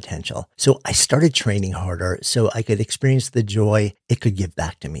full potential. So I started training harder so I could experience the joy it could give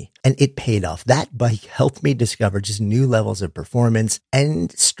back to me. And it paid off. That bike helped me discover just new levels of performance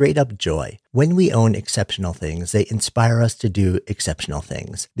and straight up joy. When we own exceptional things, they inspire us to do exceptional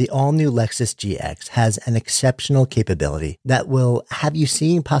things. The all-new Lexus GX has an exceptional capability that will have you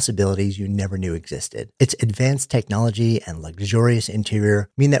seeing possibilities you never knew existed. Its advanced technology and luxurious interior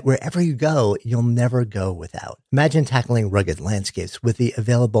mean that wherever you go, you'll never go without. Imagine tackling rugged landscapes with the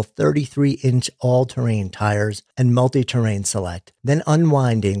available 33-inch all-terrain tires and multi-terrain select, then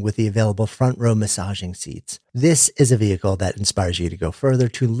unwinding with the available front-row massaging seats. This is a vehicle that inspires you to go further,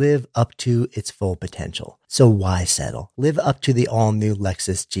 to live up to its full potential. So why settle? Live up to the all-new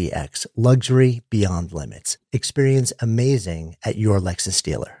Lexus GX, luxury beyond limits. Experience amazing at your Lexus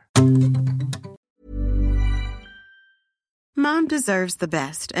dealer. Mom deserves the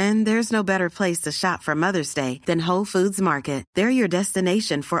best, and there's no better place to shop for Mother's Day than Whole Foods Market. They're your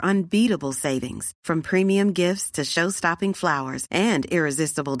destination for unbeatable savings, from premium gifts to show-stopping flowers and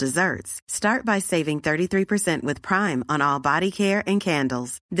irresistible desserts. Start by saving 33% with Prime on all body care and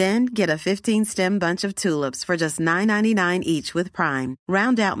candles. Then get a 15-stem bunch of tulips for just $9.99 each with Prime.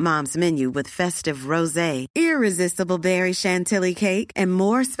 Round out Mom's menu with festive rosé, irresistible berry chantilly cake, and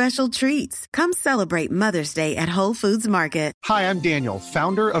more special treats. Come celebrate Mother's Day at Whole Foods Market. Hi, I'm Daniel,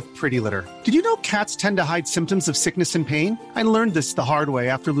 founder of Pretty Litter. Did you know cats tend to hide symptoms of sickness and pain? I learned this the hard way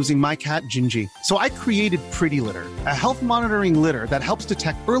after losing my cat, Gingy. So I created Pretty Litter, a health monitoring litter that helps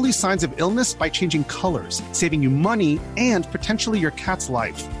detect early signs of illness by changing colors, saving you money and potentially your cat's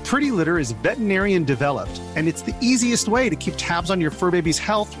life. Pretty Litter is veterinarian developed, and it's the easiest way to keep tabs on your fur baby's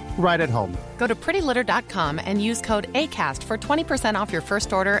health right at home. Go to prettylitter.com and use code ACAST for 20% off your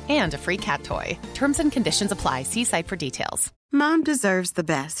first order and a free cat toy. Terms and conditions apply. See site for details. Mom deserves the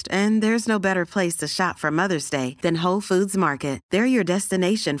best, and there's no better place to shop for Mother's Day than Whole Foods Market. They're your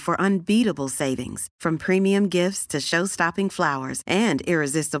destination for unbeatable savings, from premium gifts to show-stopping flowers and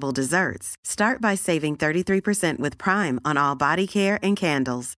irresistible desserts. Start by saving 33% with Prime on all body care and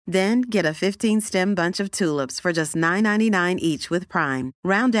candles. Then get a 15-stem bunch of tulips for just $9.99 each with Prime.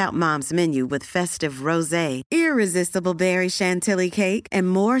 Round out Mom's menu with festive rosé, irresistible berry chantilly cake, and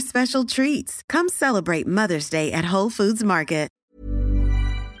more special treats. Come celebrate Mother's Day at Whole Foods Market.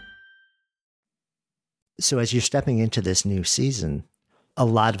 So as you're stepping into this new season, a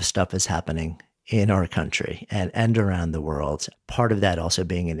lot of stuff is happening in our country and around the world. Part of that also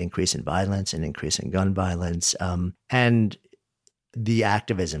being an increase in violence, an increase in gun violence, and the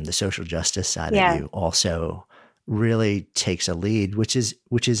activism, the social justice side of you also really takes a lead, which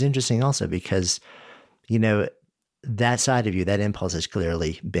is interesting also because, you know, that side of you, that impulse has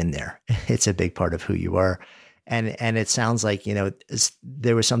clearly been there. It's a big part of who you are. And it sounds like, you know,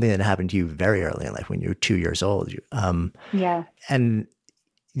 there was something that happened to you very early in life when you were 2 years old. And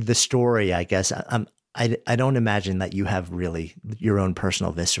the story, I guess, I don't imagine that you have really your own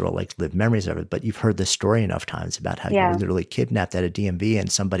personal visceral, like lived memories of it, but you've heard the story enough times about how you were literally kidnapped at a DMV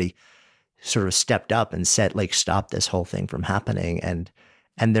and somebody sort of stepped up and said, like, stop this whole thing from happening. And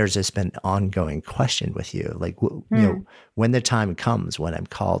there's just been ongoing question with you, like, you know, when the time comes when I'm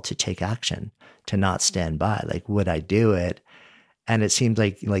called to take action, to not stand by, like, would I do it? And it seems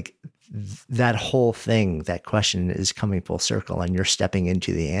like that whole thing, that question is coming full circle and you're stepping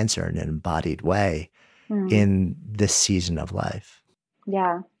into the answer in an embodied way in this season of life.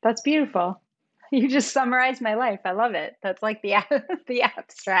 Yeah, that's beautiful. You just summarized my life. I love it. That's like the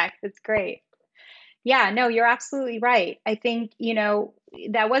abstract. It's great. Yeah, no, you're absolutely right. I think, you know,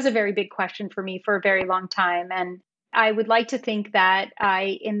 that was a very big question for me for a very long time. And I would like to think that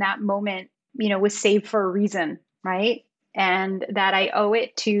I, in that moment, you know, was saved for a reason, right? And that I owe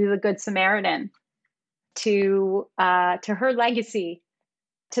it to the Good Samaritan, to her legacy,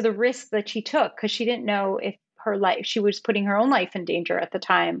 to the risk that she took, because she didn't know if her life, she was putting her own life in danger at the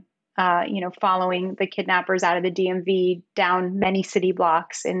time, you know, following the kidnappers out of the DMV down many city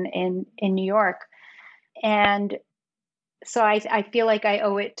blocks in New York. And so I feel like I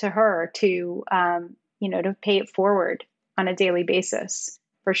owe it to her to, you know, to pay it forward on a daily basis,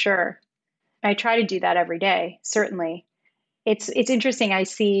 for sure. I try to do that every day, certainly. It's interesting. I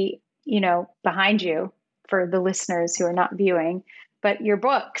see, you know, behind you, for the listeners who are not viewing, but your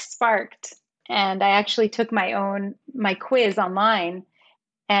book, Sparked. And I actually took my quiz online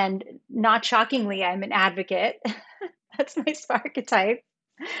And not shockingly, I'm an advocate. That's my archetype.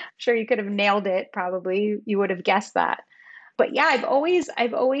 I'm sure you could have nailed it. Probably you would have guessed that. But yeah, I've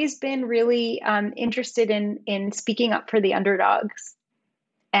always been really interested in speaking up for the underdogs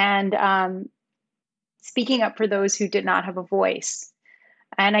and speaking up for those who did not have a voice.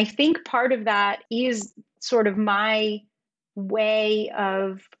 And I think part of that is sort of my way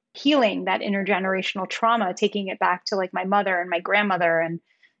of healing that intergenerational trauma, taking it back to like my mother and my grandmother and,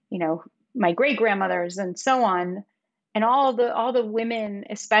 my great grandmothers and so on. And all the women,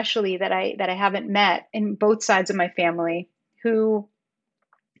 especially that I haven't met in both sides of my family, who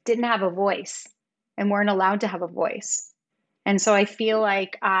didn't have a voice and weren't allowed to have a voice. And so I feel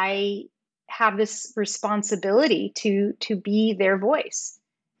like I have this responsibility to be their voice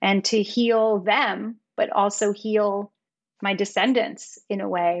and to heal them, but also heal my descendants in a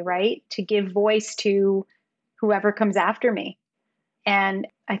way, right? To give voice to whoever comes after me. And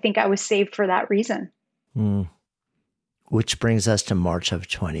I think I was saved for that reason. Which brings us to March of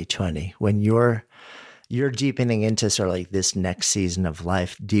 2020, when you're deepening into sort of like this next season of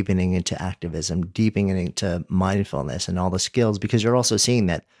life, deepening into activism, deepening into mindfulness and all the skills, because you're also seeing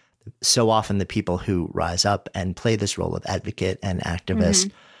that so often the people who rise up and play this role of advocate and activist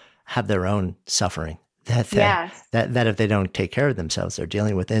have their own suffering that if they don't take care of themselves, they're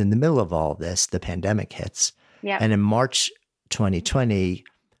dealing with. And in the middle of all of this, the pandemic hits. Yeah. And in March 2020,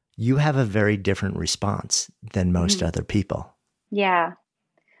 you have a very different response than most other people. Yeah.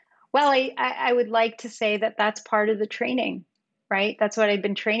 Well, I would like to say that that's part of the training, right? That's what I've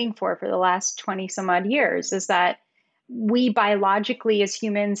been training for the last 20 some odd years, is that we biologically as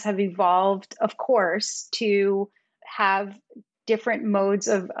humans have evolved, of course, to have different modes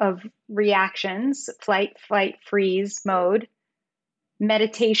of reactions, flight, freeze mode.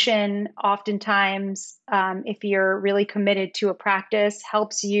 Meditation, oftentimes, if you're really committed to a practice,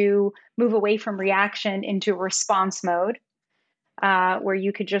 helps you move away from reaction into response mode, where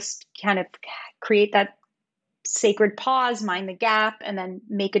you could just kind of create that sacred pause, mind the gap, and then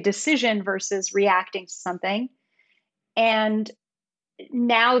make a decision versus reacting to something. And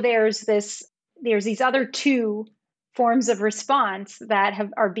now there's these other two forms of response that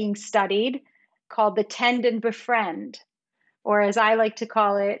are being studied, called the tend and befriend, or as I like to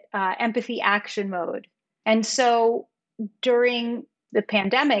call it, empathy action mode. And so during the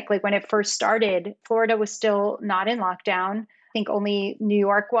pandemic, like when it first started, Florida was still not in lockdown. I think only New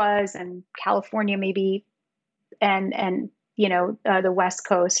York was, and California maybe, and the West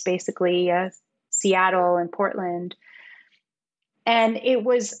Coast, basically, Seattle and Portland. And it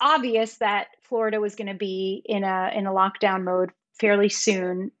was obvious that Florida was going to be in a lockdown mode fairly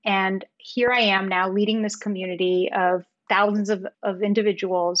soon. And here I am now leading this community of thousands of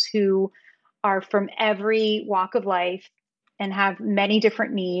individuals who are from every walk of life and have many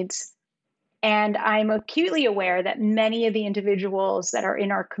different needs. And I'm acutely aware that many of the individuals that are in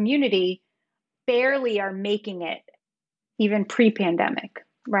our community barely are making it even pre-pandemic,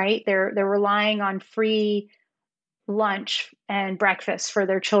 right? They're relying on free lunch and breakfast for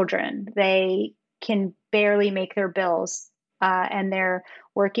their children. They can barely make their bills. And they're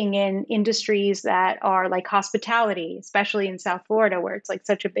working in industries that are like hospitality, especially in South Florida, where it's like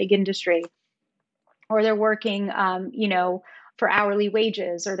such a big industry. Or they're working, for hourly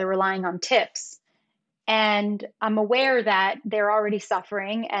wages, or they're relying on tips. And I'm aware that they're already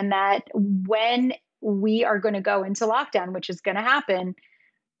suffering, and that when we are going to go into lockdown, which is going to happen,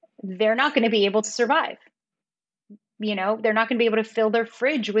 they're not going to be able to survive. They're not going to be able to fill their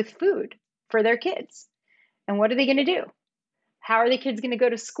fridge with food for their kids. And what are they going to do? How are the kids going to go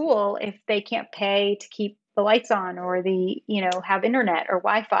to school if they can't pay to keep the lights on, or have internet or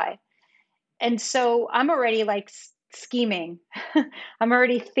Wi-Fi? And so I'm already like scheming. I'm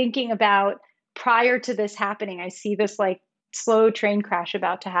already thinking about, prior to this happening, I see this like slow train crash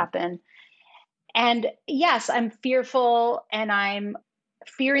about to happen. And yes, I'm fearful, and I'm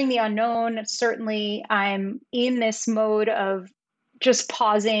fearing the unknown. Certainly, I'm in this mode of just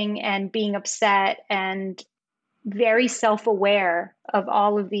pausing and being upset and very self-aware of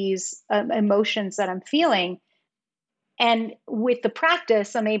all of these emotions that I'm feeling. And with the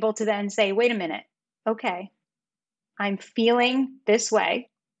practice, I'm able to then say, wait a minute, okay, I'm feeling this way.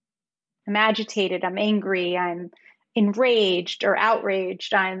 I'm agitated, I'm angry, I'm enraged or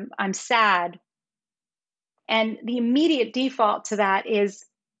outraged, I'm sad. And the immediate default to that is,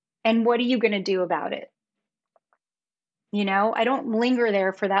 and what are you going to do about it? I don't linger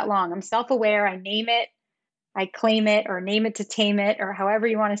there for that long. I'm self-aware, I name it, I claim it, or name it to tame it, or however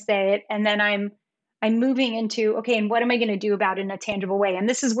you want to say it. And then I'm moving into, okay, and what am I going to do about it in a tangible way? And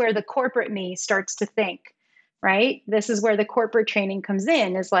this is where the corporate me starts to think. right? This is where the corporate training comes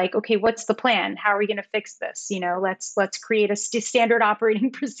in, is like, okay, what's the plan? How are we going to fix this? Let's create a standard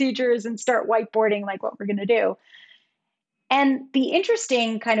operating procedures and start whiteboarding like what we're going to do. And the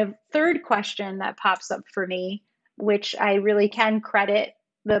interesting kind of third question that pops up for me, which I really can credit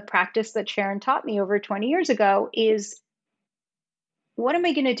the practice that Sharon taught me over 20 years ago, is what am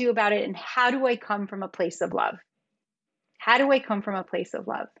I going to do about it? And how do I come from a place of love? How do I come from a place of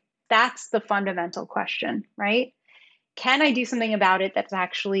love? That's the fundamental question, right? Can I do something about it that's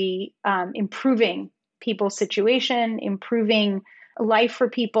actually improving people's situation, improving life for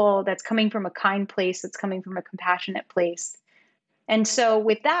people, that's coming from a kind place, that's coming from a compassionate place? And so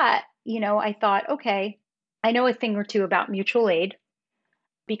with that, I thought, okay, I know a thing or two about mutual aid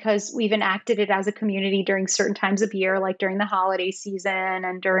because we've enacted it as a community during certain times of year, like during the holiday season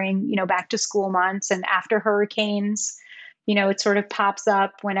and during, back to school months and after hurricanes. It sort of pops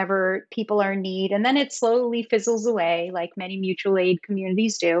up whenever people are in need, and then it slowly fizzles away like many mutual aid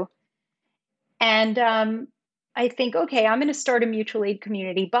communities do. And I think, okay, I'm going to start a mutual aid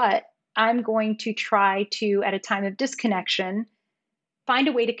community, but I'm going to try to, at a time of disconnection, find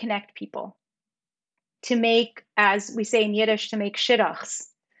a way to connect people, to make, as we say in Yiddish, to make shidduchs,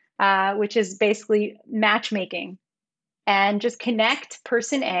 which is basically matchmaking, and just connect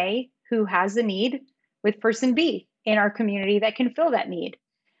person A who has a need with person B in our community that can fill that need.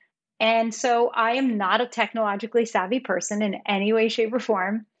 And so I am not a technologically savvy person in any way, shape, or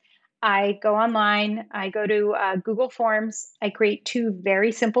form. I go online, I go to Google Forms, I create 2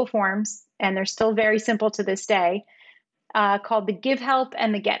 very simple forms, and they're still very simple to this day, called the Give Help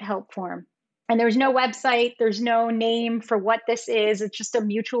and the Get Help form. And there's no website, there's no name for what this is. It's just a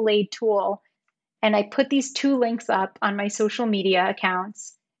mutual aid tool. And I put these 2 links up on my social media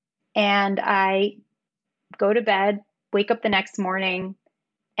accounts, and I go to bed, wake up the next morning,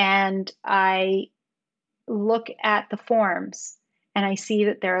 and I look at the forms and I see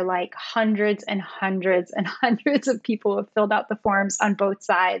that there are like hundreds and hundreds and hundreds of people who have filled out the forms on both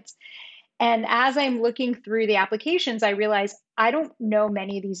sides. And as I'm looking through the applications, I realize I don't know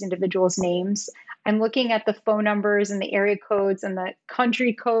many of these individuals' names. I'm looking at the phone numbers and the area codes and the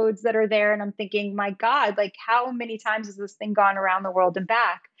country codes that are there. And I'm thinking, my God, like how many times has this thing gone around the world and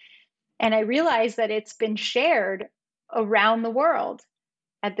back? And I realized that it's been shared around the world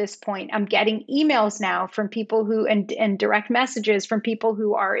at this point. I'm getting emails now from people who, and direct messages from people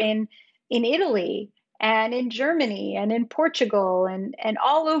who are in Italy and in Germany and in Portugal and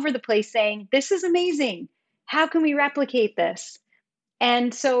all over the place saying, this is amazing. How can we replicate this?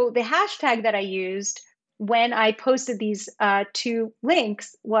 And so the hashtag that I used when I posted these 2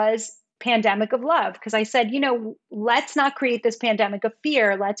 links was pandemic of love, because I said, let's not create this pandemic of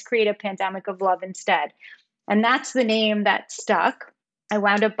fear. Let's create a pandemic of love instead. And that's the name that stuck. I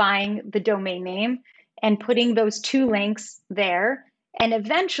wound up buying the domain name and putting those 2 links there. And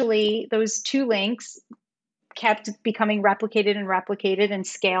eventually those 2 links kept becoming replicated and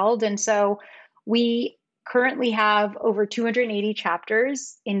scaled. And so we currently have over 280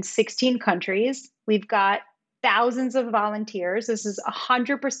 chapters in 16 countries. We've got thousands of volunteers. This is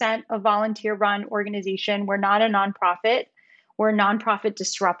 100% a volunteer-run organization. We're not a nonprofit. We're a nonprofit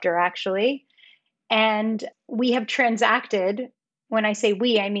disruptor, actually. And we have transacted, when I say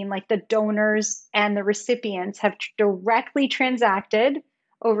we, I mean like the donors and the recipients have directly transacted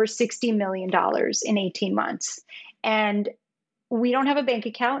over $60 million in 18 months. And we don't have a bank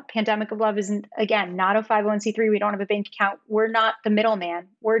account. Pandemic of Love isn't, again, not a 501c3. We don't have a bank account. We're not the middleman.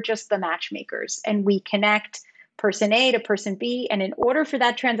 We're just the matchmakers. And we connect person A to person B. And in order for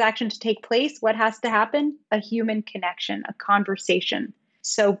that transaction to take place, what has to happen? A human connection, a conversation.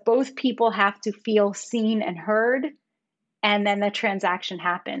 So both people have to feel seen and heard, and then the transaction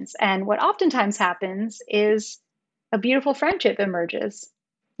happens. And what oftentimes happens is a beautiful friendship emerges,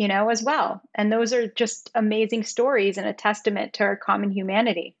 as well. And those are just amazing stories and a testament to our common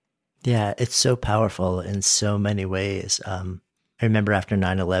humanity. Yeah, it's so powerful in so many ways. I remember after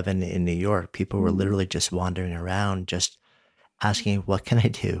 9/11 in New York, people were literally just wandering around, just asking, what can I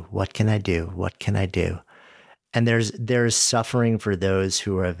do? What can I do? What can I do? And there's suffering for those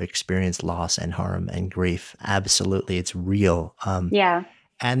who have experienced loss and harm and grief. Absolutely. It's real. Yeah.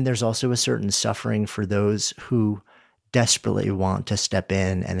 And there's also a certain suffering for those who desperately want to step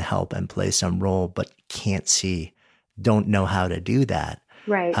in and help and play some role, but don't know how to do that.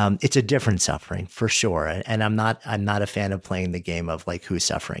 Right. It's a different suffering for sure. And I'm not a fan of playing the game of like who's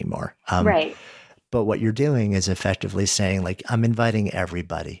suffering more. Right. But what you're doing is effectively saying like, I'm inviting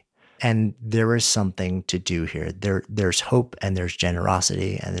everybody. And there is something to do here. There's hope and there's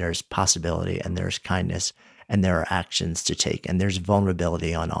generosity and there's possibility and there's kindness. and there are actions to take, and there's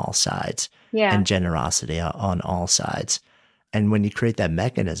vulnerability on all sides and generosity on all sides. And when you create that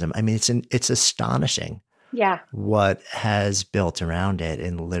mechanism, I mean, it's astonishing what has built around it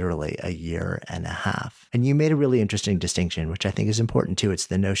in literally a year and a half. And you made a really interesting distinction, which I think is important too. It's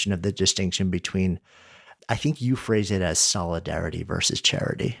the notion of the distinction between, I think you phrase it as solidarity versus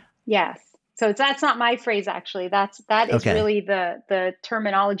charity. Yes. So that's not my phrase, actually. That is really the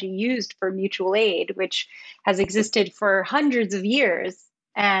terminology used for mutual aid, which has existed for hundreds of years.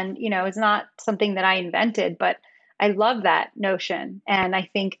 And, it's not something that I invented, but I love that notion. And I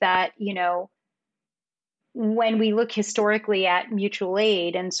think that, when we look historically at mutual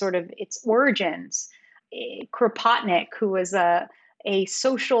aid and sort of its origins, Kropotnik, who was a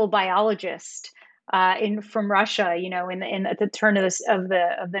social biologist from Russia, at the turn of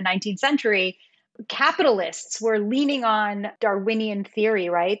the 19th century, capitalists were leaning on Darwinian theory,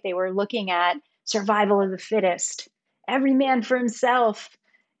 right? They were looking at survival of the fittest, every man for himself,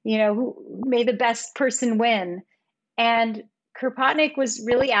 who may the best person win. And Kropotnik was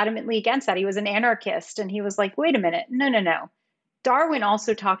really adamantly against that. He was an anarchist, and he was like, wait a minute, no. Darwin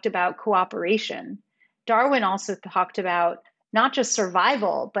also talked about cooperation. Darwin also talked about not just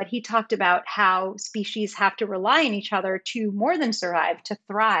survival, but he talked about how species have to rely on each other to more than survive, to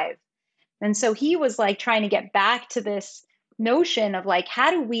thrive. And so he was like trying to get back to this notion of like, how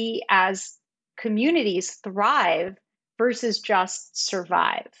do we as communities thrive versus just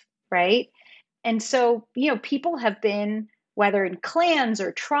survive, right? And so, people have been, whether in clans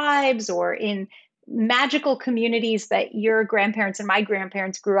or tribes or in magical communities that your grandparents and my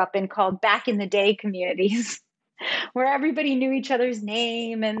grandparents grew up in, called back in the day communities, where everybody knew each other's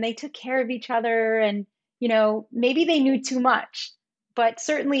name and they took care of each other. And, maybe they knew too much, but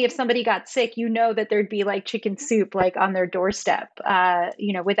certainly if somebody got sick, that there'd be like chicken soup, like on their doorstep,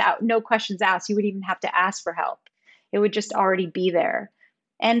 without no questions asked. You would even have to ask for help. It would just already be there.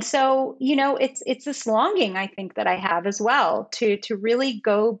 And so, it's this longing, I think, that I have as well to really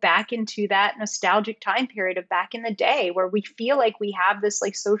go back into that nostalgic time period of back in the day, where we feel like we have this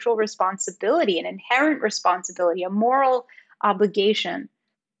like social responsibility, an inherent responsibility, a moral obligation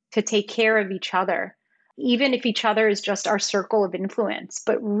to take care of each other, even if each other is just our circle of influence,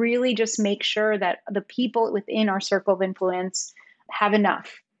 but really just make sure that the people within our circle of influence have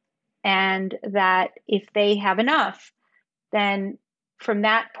enough. And that if they have enough, then from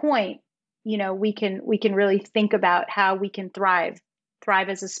that point, we can really think about how we can thrive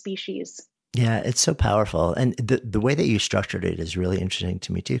as a species. Yeah, it's so powerful. And the way that you structured it is really interesting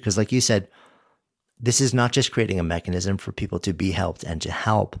to me too, because like you said, this is not just creating a mechanism for people to be helped and to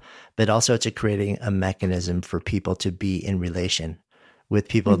help, but also it's creating a mechanism for people to be in relation with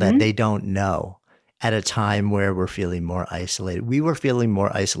people that they don't know at a time where we're feeling more isolated. We were feeling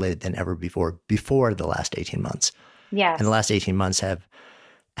more isolated than ever before the last 18 months. Yes. And the last 18 months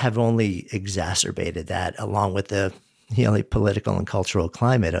have only exacerbated that, along with the political and cultural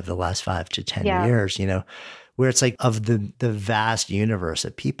climate of the last 5 to 10 years, where it's like of the vast universe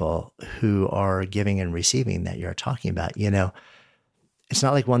of people who are giving and receiving that you're talking about, it's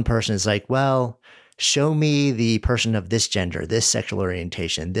not like one person is like, well, show me the person of this gender, this sexual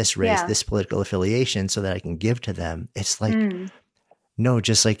orientation, this race, this political affiliation so that I can give to them. It's like, no,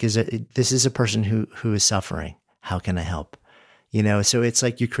 just like, this is a person who is suffering. How can I help? So it's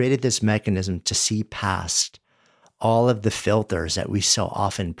like you created this mechanism to see past all of the filters that we so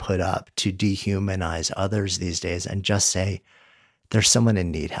often put up to dehumanize others these days and just say, there's someone in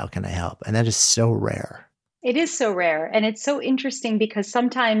need. How can I help? And that is so rare. It is so rare. And it's so interesting because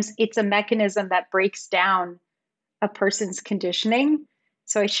sometimes it's a mechanism that breaks down a person's conditioning.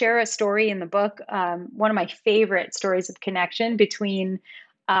 So I share a story in the book, one of my favorite stories of connection between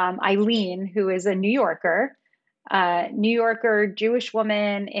Eileen, who is a New Yorker, Jewish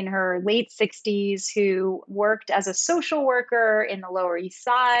woman in her late 60s who worked as a social worker in the Lower East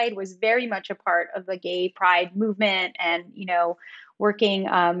Side, was very much a part of the gay pride movement and, working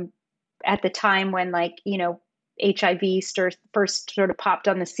at the time when HIV first sort of popped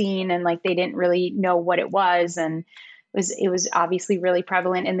on the scene and they didn't really know what it was. And it was obviously really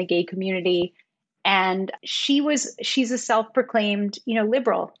prevalent in the gay community. And she's a self-proclaimed,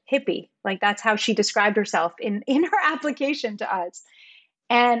 liberal hippie. That's how she described herself in her application to us.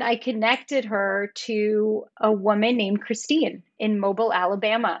 And I connected her to a woman named Christine in Mobile,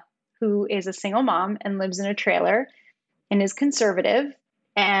 Alabama, who is a single mom and lives in a trailer and is conservative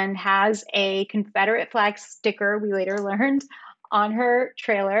and has a Confederate flag sticker, we later learned, on her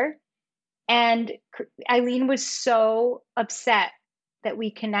trailer. And Eileen was so upset that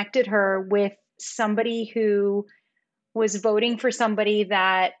we connected her with somebody who was voting for somebody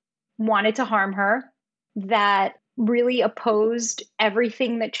that wanted to harm her that really opposed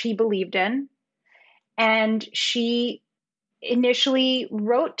everything that she believed in. And she initially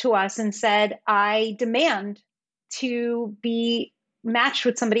wrote to us and said, I demand to be matched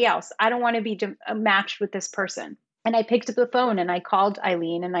with somebody else. I don't want to be matched with this person. And I picked up the phone and I called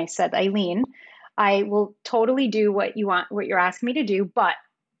Eileen and I said, Eileen, I will totally do what you're asking me to do, but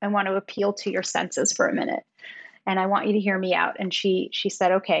I want to appeal to your senses for a minute. And I want you to hear me out. And she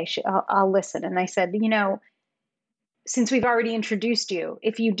said, okay, I'll listen. And I said, since we've already introduced you,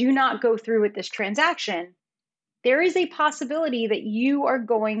 if you do not go through with this transaction, there is a possibility that you are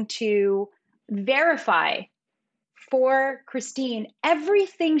going to verify for Christine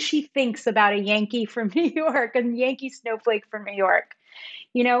everything she thinks about a Yankee from New York, a Yankee snowflake from New York.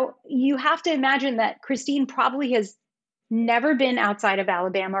 You have to imagine that Christine probably has never been outside of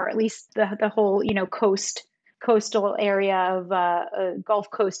Alabama, or at least the whole, coastal area of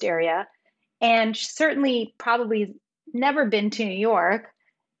Gulf Coast area. And certainly probably never been to New York.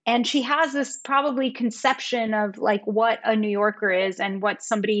 And she has this probably conception of like what a New Yorker is and what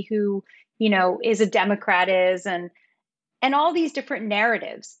somebody who, is a Democrat is, and all these different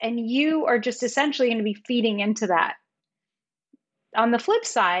narratives. And you are just essentially going to be feeding into that. On the flip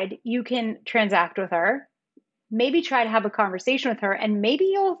side, you can transact with her, maybe try to have a conversation with her, and maybe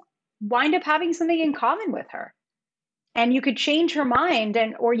you'll wind up having something in common with her. And you could change her mind,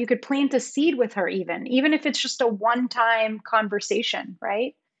 or you could plant a seed with her, even if it's just a one-time conversation,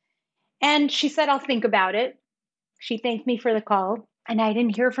 right? And she said, I'll think about it. She thanked me for the call, and I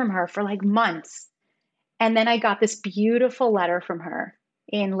didn't hear from her for like months. And then I got this beautiful letter from her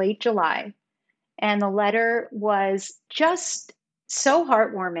in late July. And the letter was just so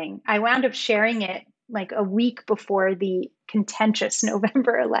heartwarming. I wound up sharing it like a week before the contentious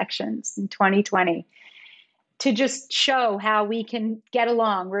November elections in 2020 to just show how we can get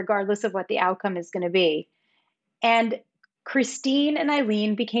along regardless of what the outcome is going to be. And Christine and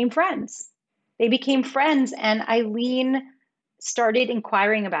Eileen became friends. They became friends, and Eileen started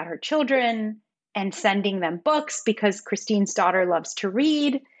inquiring about her children and sending them books because Christine's daughter loves to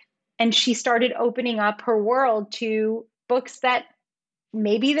read. And she started opening up her world to books that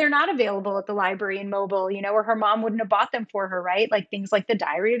maybe they're not available at the library in Mobile, or her mom wouldn't have bought them for her, right? Like things like The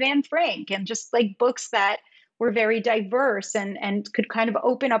Diary of Anne Frank, and just like books that were very diverse and could kind of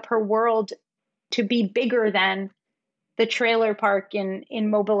open up her world to be bigger than the trailer park in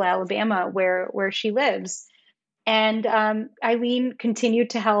Mobile, Alabama, where she lives. And Eileen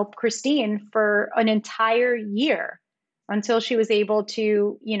continued to help Christine for an entire year until she was able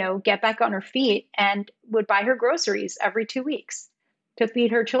to, get back on her feet and would buy her groceries every 2 weeks to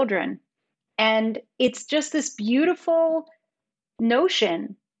feed her children. And it's just this beautiful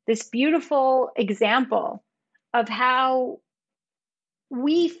notion, this beautiful example of how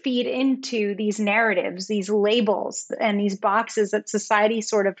we feed into these narratives, these labels, and these boxes that society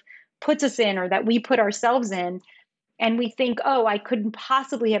sort of puts us in, or that we put ourselves in. And we think, oh, I couldn't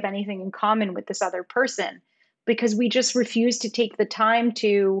possibly have anything in common with this other person, because we just refuse to take the time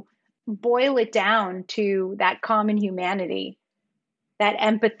to boil it down to that common humanity, that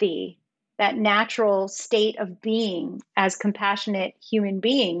empathy, that natural state of being as compassionate human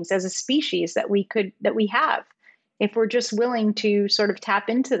beings, as a species that we have, if we're just willing to sort of tap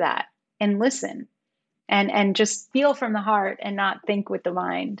into that and listen and just feel from the heart and not think with the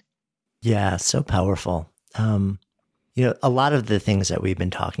mind. Yeah, so powerful. A lot of the things that we've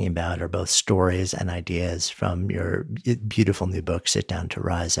been talking about are both stories and ideas from your beautiful new book, Sit Down to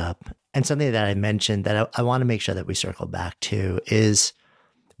Rise Up. And something that I mentioned that I want to make sure that we circle back to is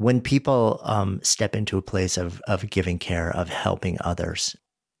when people step into a place of giving care, of helping others,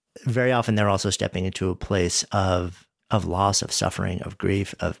 very often they're also stepping into a place of loss, of suffering, of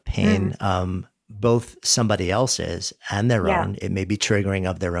grief, of pain, both somebody else's and their own. It may be triggering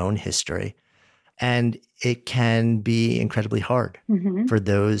of their own history. And it can be incredibly hard for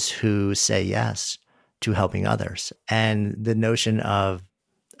those who say yes to helping others. And the notion of,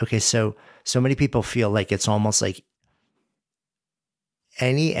 okay, so many people feel like it's almost like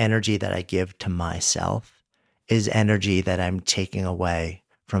any energy that I give to myself is energy that I'm taking away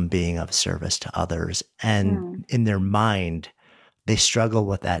from being of service to others. And in their mind, they struggle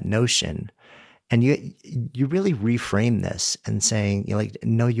with that notion. And you really reframe this and saying,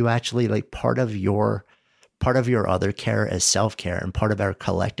 no, you actually, like, part of your other care is self-care, and part of our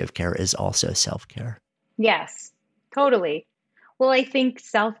collective care is also self-care. Yes, totally. Well, I think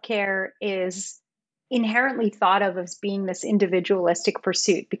self-care is inherently thought of as being this individualistic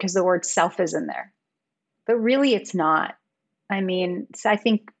pursuit because the word self is in there. But really, it's not. I mean, I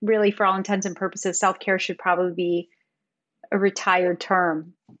think really for all intents and purposes, self-care should probably be a retired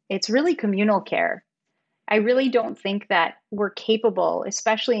term. It's really communal care. I really don't think that we're capable,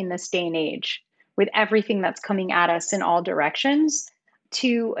 especially in this day and age, with everything that's coming at us in all directions,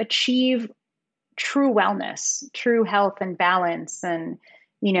 to achieve true wellness, true health and balance and,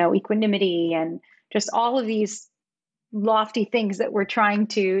 equanimity and just all of these lofty things that we're trying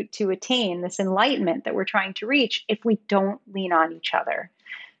to attain, this enlightenment that we're trying to reach, if we don't lean on each other.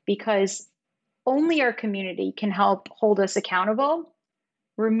 Because only our community can help hold us accountable,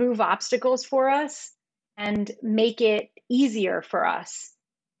 remove obstacles for us, and make it easier for us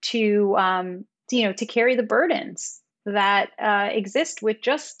to carry the burdens that exist with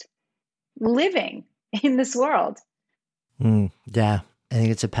just living in this world. Yeah, I think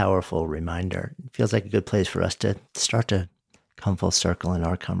it's a powerful reminder. It feels like a good place for us to start to come full circle in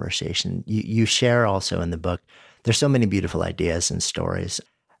our conversation. You share also in the book, there's so many beautiful ideas and stories.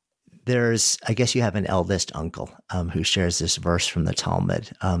 I guess you have an eldest uncle who shares this verse from the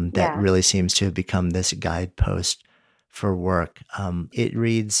Talmud that really seems to have become this guidepost for work. It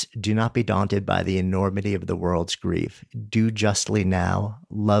reads, "Do not be daunted by the enormity of the world's grief. Do justly now,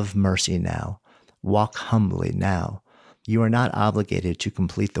 love mercy now, walk humbly now. You are not obligated to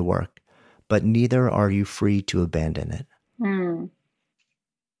complete the work, but neither are you free to abandon it."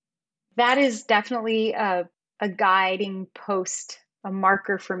 That is definitely a guiding post, a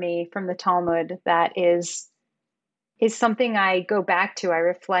marker for me from the Talmud that is something I go back to, I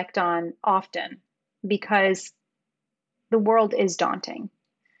reflect on often, because the world is daunting.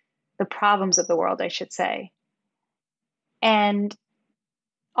 The problems of the world, I should say. And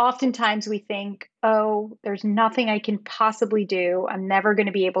oftentimes we think, oh, there's nothing I can possibly do. I'm never going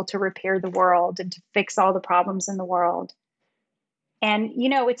to be able to repair the world and to fix all the problems in the world. And,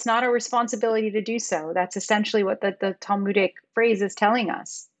 it's not our responsibility to do so. That's essentially what the Talmudic phrase is telling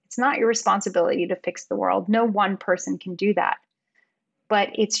us. It's not your responsibility to fix the world. No one person can do that. But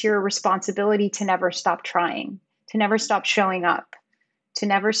it's your responsibility to never stop trying, to never stop showing up, to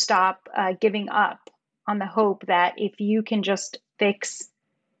never stop giving up on the hope that if you can just fix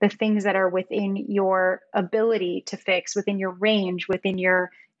the things that are within your ability to fix, within your range, within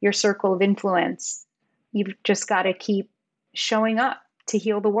your circle of influence, you've just got to keep showing up to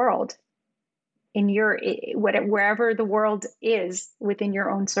heal the world in wherever the world is within your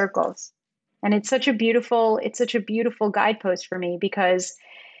own circles. And it's such a beautiful guidepost for me, because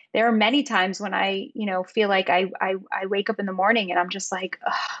there are many times when I, feel like I wake up in the morning and I'm just like,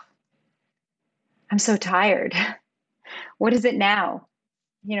 oh, I'm so tired. What is it now?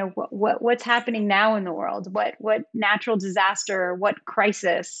 What's happening now in the world? What natural disaster, what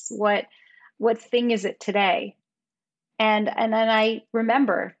crisis, what thing is it today? And then I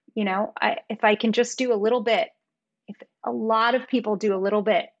remember, if I can just do a little bit, if a lot of people do a little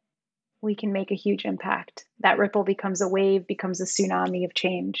bit, we can make a huge impact. That ripple becomes a wave, becomes a tsunami of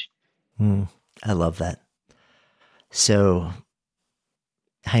change. I love that. So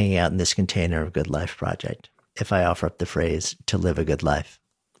hanging out in this container of Good Life Project, if I offer up the phrase to live a good life,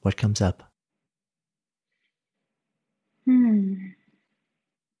 what comes up?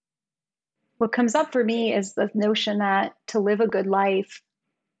 What comes up for me is the notion that to live a good life,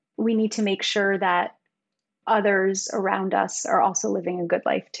 we need to make sure that others around us are also living a good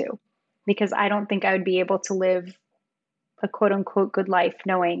life too. Because I don't think I would be able to live a quote unquote good life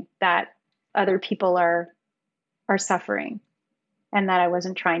knowing that other people are suffering and that I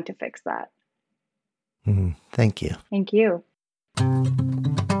wasn't trying to fix that. Thank you. Thank you.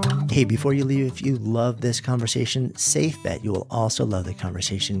 Hey, before you leave, if you love this conversation, safe bet you will also love the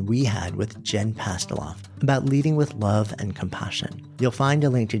conversation we had with Jen Pastiloff about leading with love and compassion. You'll find a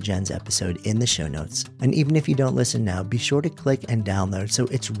link to Jen's episode in the show notes. And even if you don't listen now, be sure to click and download so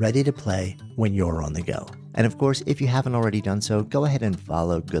it's ready to play when you're on the go. And of course, if you haven't already done so, go ahead and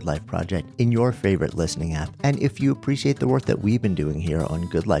follow Good Life Project in your favorite listening app. And if you appreciate the work that we've been doing here on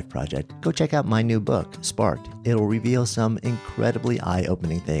Good Life Project, go check out my new book, Sparked. It'll reveal some incredibly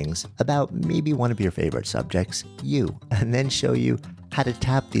eye-opening things about maybe one of your favorite subjects, you, and then show you how to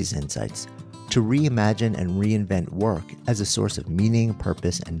tap these insights to reimagine and reinvent work as a source of meaning,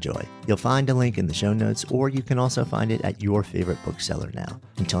 purpose, and joy. You'll find a link in the show notes, or you can also find it at your favorite bookseller now.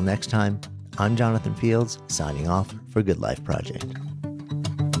 Until next time, I'm Jonathan Fields, signing off for Good Life Project.